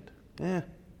significant.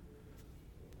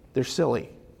 They're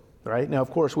silly, right? Now, of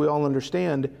course, we all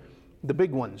understand the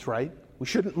big ones, right? We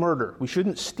shouldn't murder. We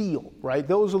shouldn't steal, right?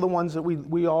 Those are the ones that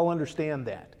we all understand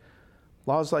that.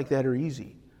 Laws like that are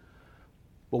easy.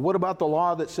 But what about the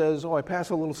law that says, I pass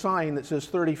a little sign that says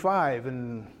 35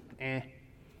 and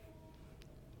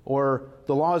Or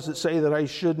the laws that say that I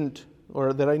shouldn't,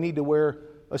 or that I need to wear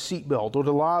a seatbelt, or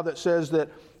the law that says that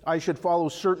I should follow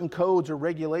certain codes or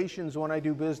regulations when I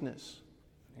do business.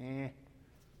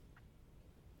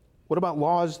 What about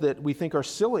laws that we think are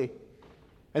silly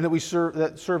and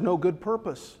that serve no good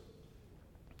purpose?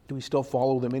 Do we still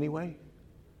follow them anyway?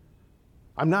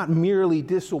 I'm not merely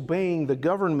disobeying the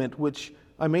government, which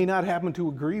I may not happen to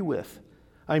agree with.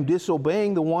 I'm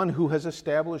disobeying the one who has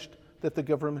established that the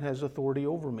government has authority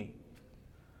over me.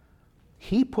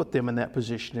 He put them in that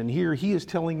position, and here he is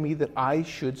telling me that I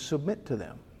should submit to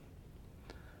them.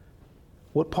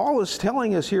 What Paul is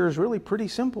telling us here is really pretty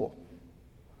simple.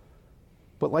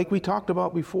 But like we talked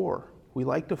about before, we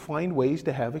like to find ways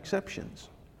to have exceptions.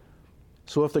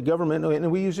 So if the government,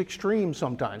 and we use extremes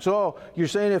sometimes. So you're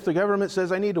saying if the government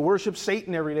says I need to worship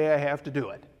Satan every day, I have to do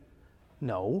it.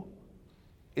 No,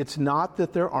 it's not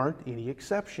that there aren't any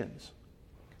exceptions.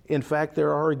 In fact,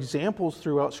 there are examples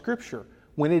throughout Scripture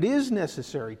when it is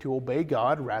necessary to obey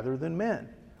God rather than men.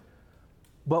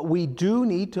 But we do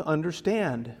need to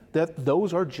understand that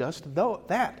those are just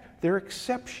that. They're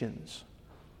exceptions.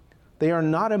 They are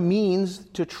not a means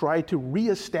to try to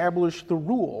reestablish the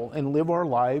rule and live our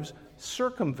lives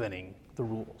circumventing the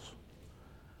rules.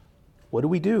 What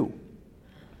do?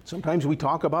 Sometimes we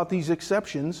talk about these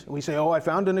exceptions, and we say, I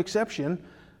found an exception,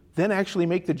 then actually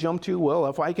make the jump to, well,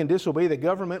 if I can disobey the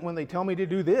government when they tell me to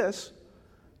do this,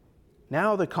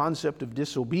 now the concept of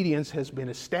disobedience has been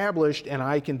established and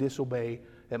I can disobey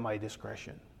at my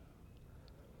discretion.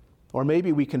 Or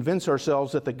maybe we convince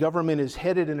ourselves that the government is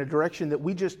headed in a direction that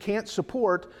we just can't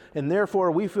support, and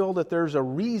therefore we feel that there's a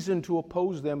reason to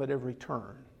oppose them at every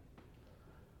turn.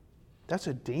 That's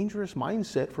a dangerous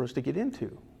mindset for us to get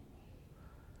into.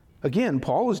 Again,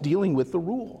 Paul is dealing with the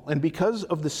rule, and because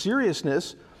of the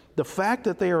seriousness, the fact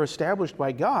that they are established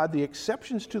by God, the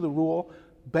exceptions to the rule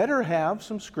better have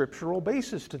some scriptural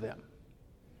basis to them.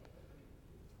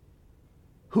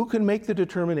 Who can make the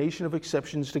determination of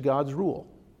exceptions to God's rule?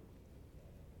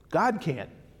 God can.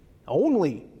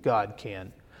 Only God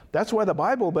can. That's why the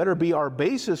Bible better be our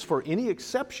basis for any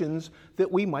exceptions that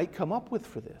we might come up with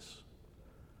for this.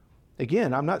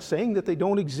 Again, I'm not saying that they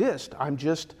don't exist. I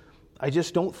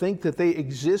just don't think that they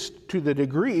exist to the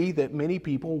degree that many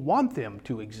people want them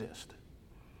to exist.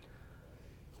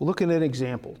 We'll look at an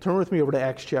example. Turn with me over to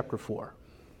Acts chapter 4.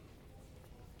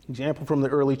 Example from the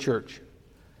early church.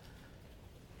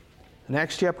 In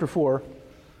Acts chapter 4,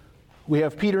 we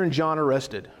have Peter and John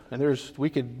arrested. And we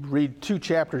could read 2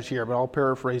 chapters here, but I'll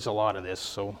paraphrase a lot of this,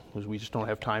 so we just don't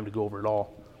have time to go over it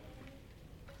all.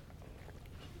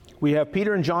 We have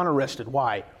Peter and John arrested.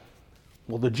 Why?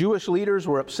 Well, the Jewish leaders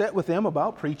were upset with them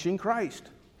about preaching Christ.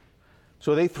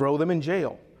 So they throw them in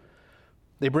jail.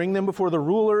 They bring them before the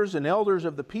rulers and elders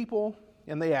of the people,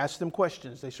 and they ask them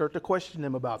questions. They start to question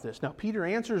them about this. Now, Peter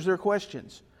answers their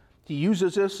questions. He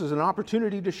uses this as an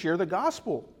opportunity to share the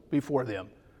gospel before them.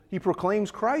 He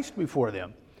proclaims Christ before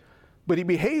them. But he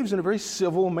behaves in a very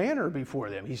civil manner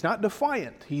before them. He's not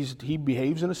defiant. He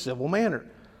behaves in a civil manner.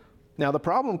 Now, the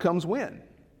problem comes when?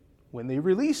 When they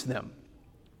release them.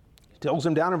 He tells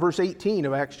them down in verse 18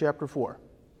 of Acts chapter 4.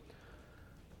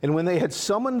 And when they had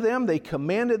summoned them, they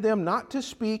commanded them not to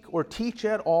speak or teach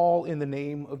at all in the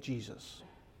name of Jesus.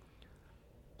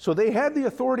 So they had the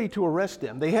authority to arrest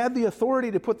them. They had the authority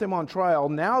to put them on trial.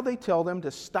 Now they tell them to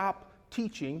stop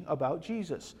teaching about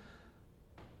Jesus.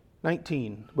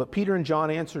 19, but Peter and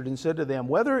John answered and said to them,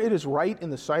 whether it is right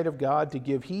in the sight of God to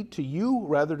give heed to you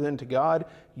rather than to God,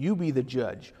 you be the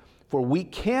judge. For we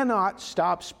cannot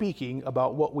stop speaking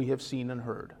about what we have seen and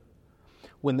heard.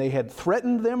 When they had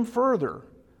threatened them further,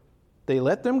 they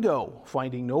let them go,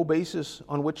 finding no basis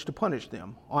on which to punish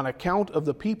them, on account of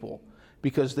the people,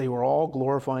 because they were all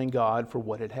glorifying God for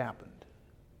what had happened.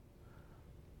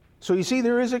 So you see,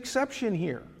 there is exception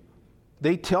here.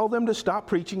 They tell them to stop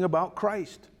preaching about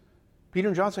Christ. Peter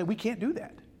and John say, we can't do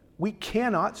that. We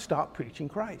cannot stop preaching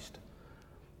Christ.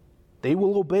 They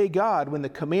will obey God when the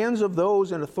commands of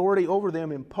those in authority over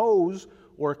them impose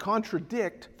or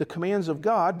contradict the commands of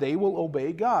God. They will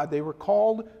obey God. They were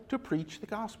called to preach the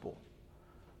gospel.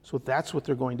 So that's what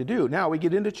they're going to do. Now we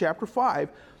get into chapter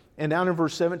 5, and down in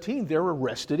verse 17, they're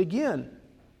arrested again.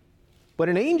 But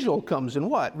an angel comes and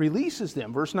what? Releases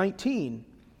them. Verse 19.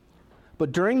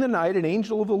 But during the night, an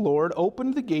angel of the Lord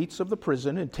opened the gates of the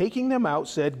prison, and taking them out,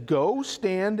 said, go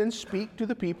stand and speak to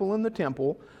the people in the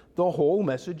temple the whole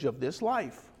message of this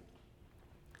life.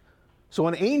 So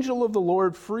an angel of the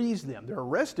Lord frees them. They're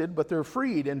arrested, but they're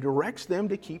freed, and directs them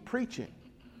to keep preaching.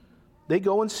 They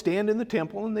go and stand in the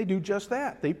temple, and they do just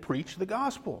that. They preach the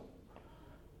gospel.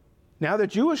 Now the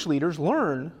Jewish leaders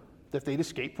learn that they'd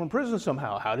escaped from prison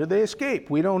somehow. How did they escape?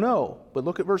 We don't know. But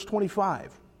look at verse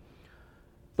 25.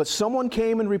 But someone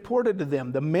came and reported to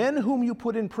them, the men whom you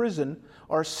put in prison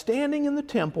are standing in the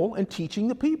temple and teaching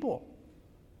the people.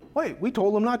 Wait, we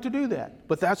told them not to do that.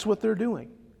 But that's what they're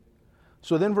doing.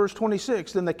 So then verse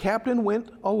 26, then the captain went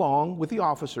along with the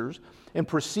officers and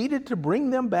proceeded to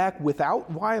bring them back without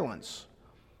violence,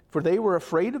 for they were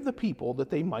afraid of the people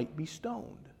that they might be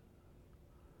stoned.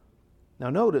 Now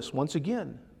notice, once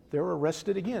again, they're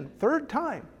arrested again. Third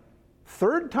time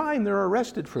they're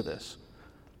arrested for this.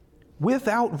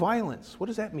 Without violence. What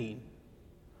does that mean?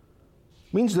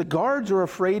 It means the guards are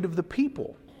afraid of the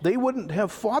people. They wouldn't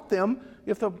have fought them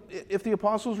if the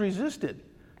apostles resisted.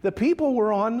 The people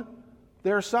were on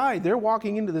their side. They're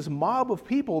walking into this mob of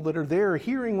people that are there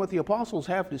hearing what the apostles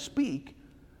have to speak,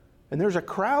 and there's a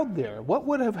crowd there. What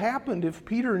would have happened if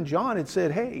Peter and John had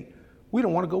said, hey, we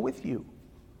don't want to go with you?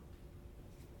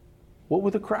 What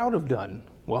would the crowd have done?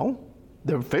 Well,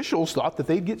 the officials thought that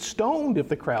they'd get stoned if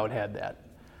the crowd had that.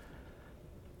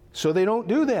 So they don't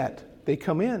do that. They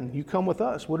come in. You come with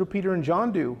us. What do Peter and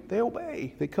John do? They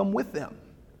obey. They come with them.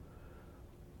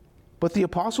 But the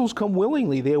apostles come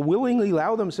willingly. They willingly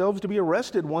allow themselves to be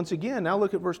arrested once again. Now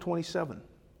look at verse 27.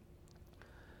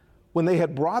 When they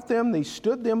had brought them, they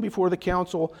stood them before the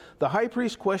council. The high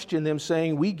priest questioned them,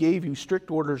 saying, we gave you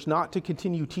strict orders not to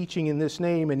continue teaching in this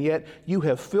name, and yet you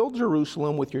have filled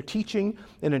Jerusalem with your teaching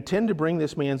and intend to bring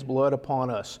this man's blood upon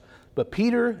us. But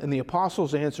Peter and the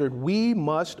apostles answered, we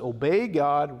must obey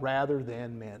God rather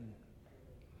than men.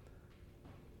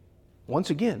 Once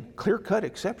again, clear-cut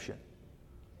exception.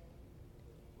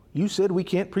 You said we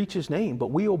can't preach his name,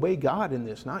 but we obey God in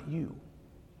this, not you.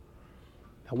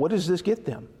 Now, what does this get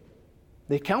them?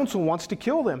 The council wants to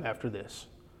kill them after this,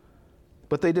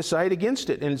 but they decide against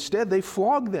it, and instead they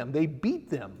flog them, they beat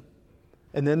them,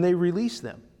 and then they release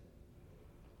them.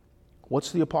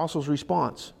 What's the apostles'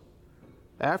 response?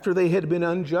 After they had been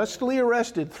unjustly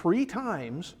arrested 3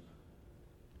 times,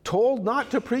 told not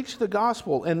to preach the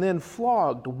gospel, and then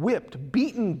flogged, whipped,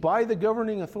 beaten by the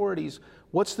governing authorities,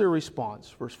 what's their response?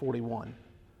 Verse 41.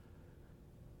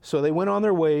 So they went on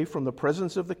their way from the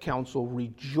presence of the council,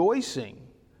 rejoicing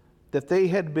that they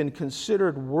had been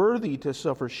considered worthy to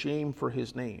suffer shame for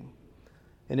his name.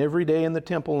 And every day in the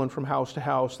temple and from house to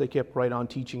house, they kept right on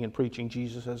teaching and preaching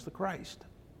Jesus as the Christ.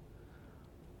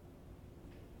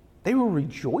 They were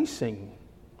rejoicing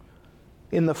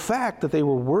in the fact that they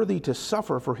were worthy to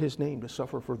suffer for his name, to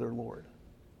suffer for their Lord.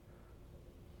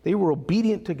 They were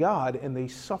obedient to God, and they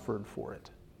suffered for it.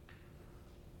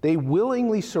 They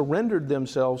willingly surrendered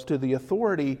themselves to the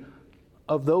authority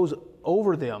of those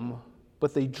over them,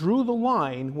 but they drew the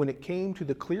line when it came to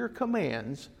the clear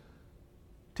commands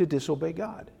to disobey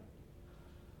God.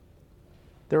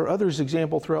 There are others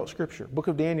example throughout Scripture. Book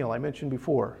of Daniel, I mentioned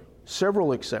before.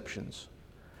 Several exceptions.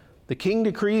 The king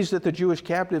decrees that the Jewish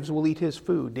captives will eat his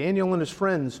food. Daniel and his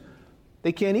friends,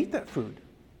 they can't eat that food.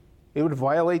 It would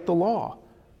violate the law.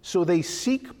 So they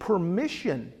seek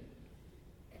permission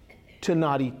to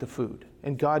not eat the food.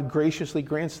 And God graciously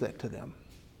grants that to them.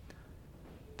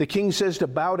 The king says to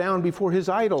bow down before his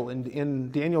idol.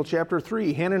 In Daniel chapter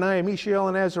 3, Hananiah, Mishael,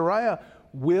 and Azariah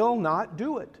will not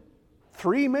do it.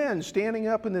 3 men standing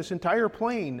up in this entire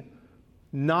plain,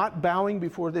 not bowing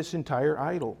before this entire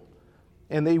idol.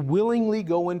 And they willingly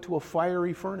go into a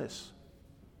fiery furnace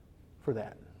for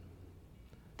that.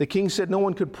 The king said no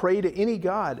one could pray to any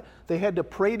god. They had to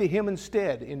pray to him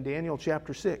instead in Daniel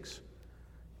chapter 6.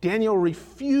 Daniel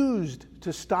refused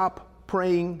to stop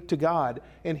praying to God,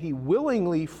 and he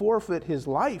willingly forfeit his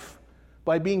life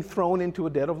by being thrown into a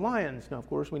den of lions. Now, of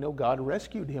course, we know God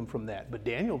rescued him from that, but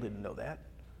Daniel didn't know that.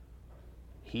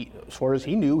 As far as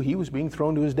he knew, he was being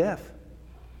thrown to his death.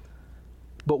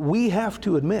 But we have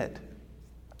to admit,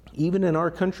 even in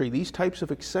our country, these types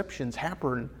of exceptions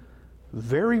happen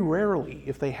very rarely,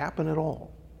 if they happen at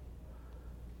all.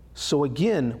 So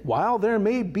again, while there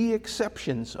may be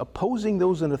exceptions, opposing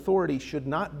those in authority should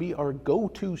not be our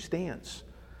go-to stance.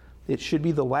 It should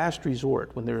be the last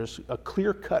resort when there is a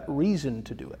clear-cut reason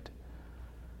to do it.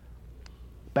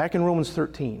 Back in Romans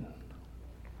 13.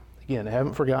 Again, I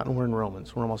haven't forgotten we're in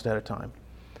Romans. We're almost out of time.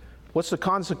 What's the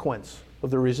consequence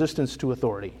of the resistance to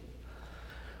authority?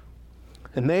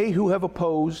 And they who have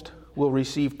opposed will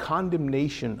receive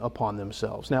condemnation upon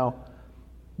themselves. Now,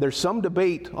 there's some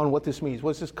debate on what this means.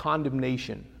 What's this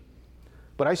condemnation?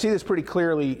 But I see this pretty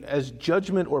clearly as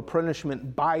judgment or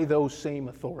punishment by those same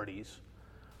authorities.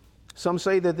 Some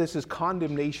say that this is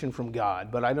condemnation from God,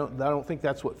 but I don't think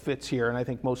that's what fits here, and I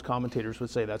think most commentators would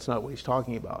say that's not what he's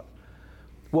talking about.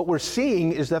 What we're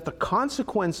seeing is that the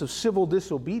consequence of civil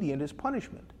disobedience is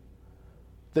punishment.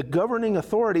 The governing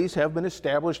authorities have been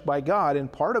established by God,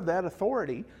 and part of that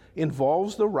authority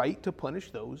involves the right to punish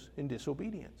those in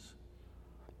disobedience.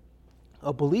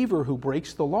 A believer who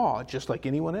breaks the law, just like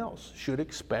anyone else, should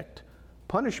expect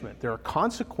punishment. There are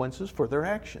consequences for their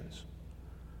actions.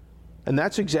 And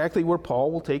that's exactly where Paul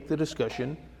will take the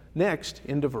discussion next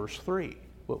into verse 3.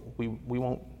 But we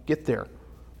won't get there.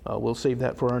 We'll save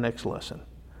that for our next lesson.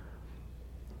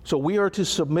 So we are to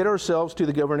submit ourselves to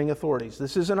the governing authorities.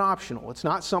 This isn't optional. It's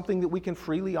not something that we can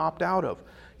freely opt out of.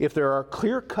 If there are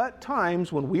clear-cut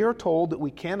times when we are told that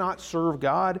we cannot serve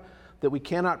God, that we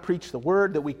cannot preach the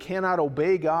word, that we cannot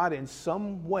obey God in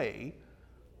some way,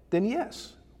 then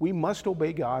yes, we must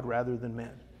obey God rather than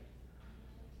men.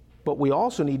 But we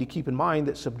also need to keep in mind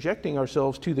that subjecting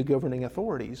ourselves to the governing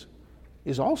authorities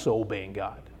is also obeying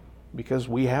God, because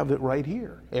we have it right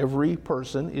here. Every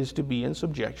person is to be in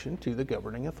subjection to the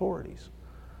governing authorities.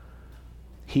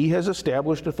 He has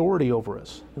established authority over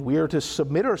us. We are to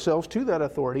submit ourselves to that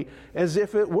authority as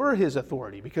if it were His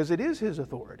authority, because it is His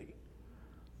authority.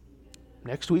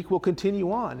 Next week we'll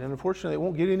continue on, and unfortunately it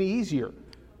won't get any easier.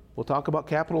 We'll talk about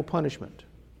capital punishment.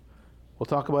 We'll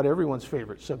talk about everyone's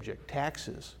favorite subject,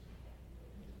 taxes.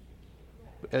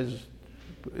 As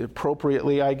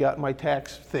appropriately, I got my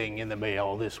tax thing in the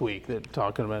mail this week that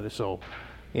talking about it. So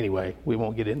anyway, we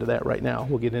won't get into that right now.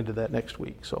 We'll get into that next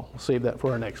week. So we'll save that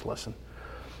for our next lesson.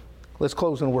 Let's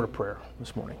close in a word of prayer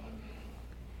this morning.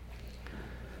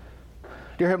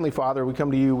 Dear Heavenly Father, we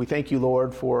come to you. We thank you,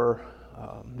 Lord, for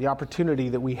the opportunity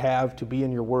that we have to be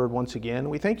in your word once again.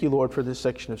 We thank you, Lord, for this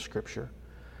section of Scripture.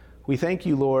 We thank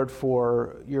you, Lord,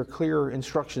 for your clear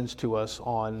instructions to us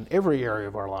on every area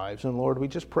of our lives. And Lord, we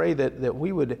just pray that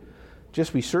we would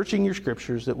just be searching your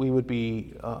Scriptures, that we would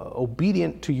be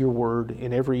obedient to your word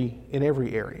in every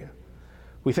area.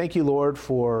 We thank you, Lord,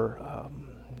 for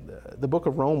the book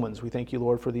of Romans. We thank you,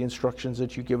 Lord, for the instructions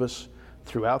that you give us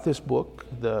throughout this book,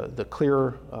 the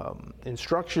clear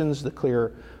instructions, the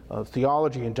clear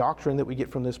theology and doctrine that we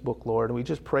get from this book, Lord. And we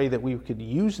just pray that we could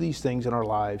use these things in our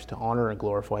lives to honor and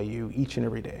glorify you each and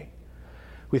every day.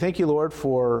 We thank you, Lord,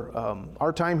 for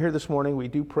our time here this morning. We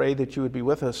do pray that you would be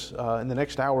with us in the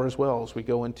next hour as well as we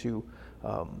go into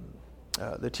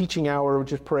the teaching hour. We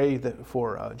just pray that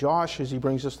for Josh as he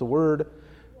brings us the word.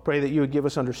 Pray that you would give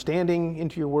us understanding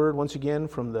into your word once again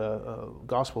from the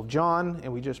Gospel of John.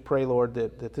 And we just pray, Lord,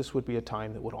 that this would be a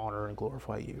time that would honor and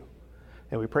glorify you.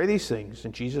 And we pray these things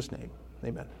in Jesus' name.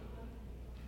 Amen.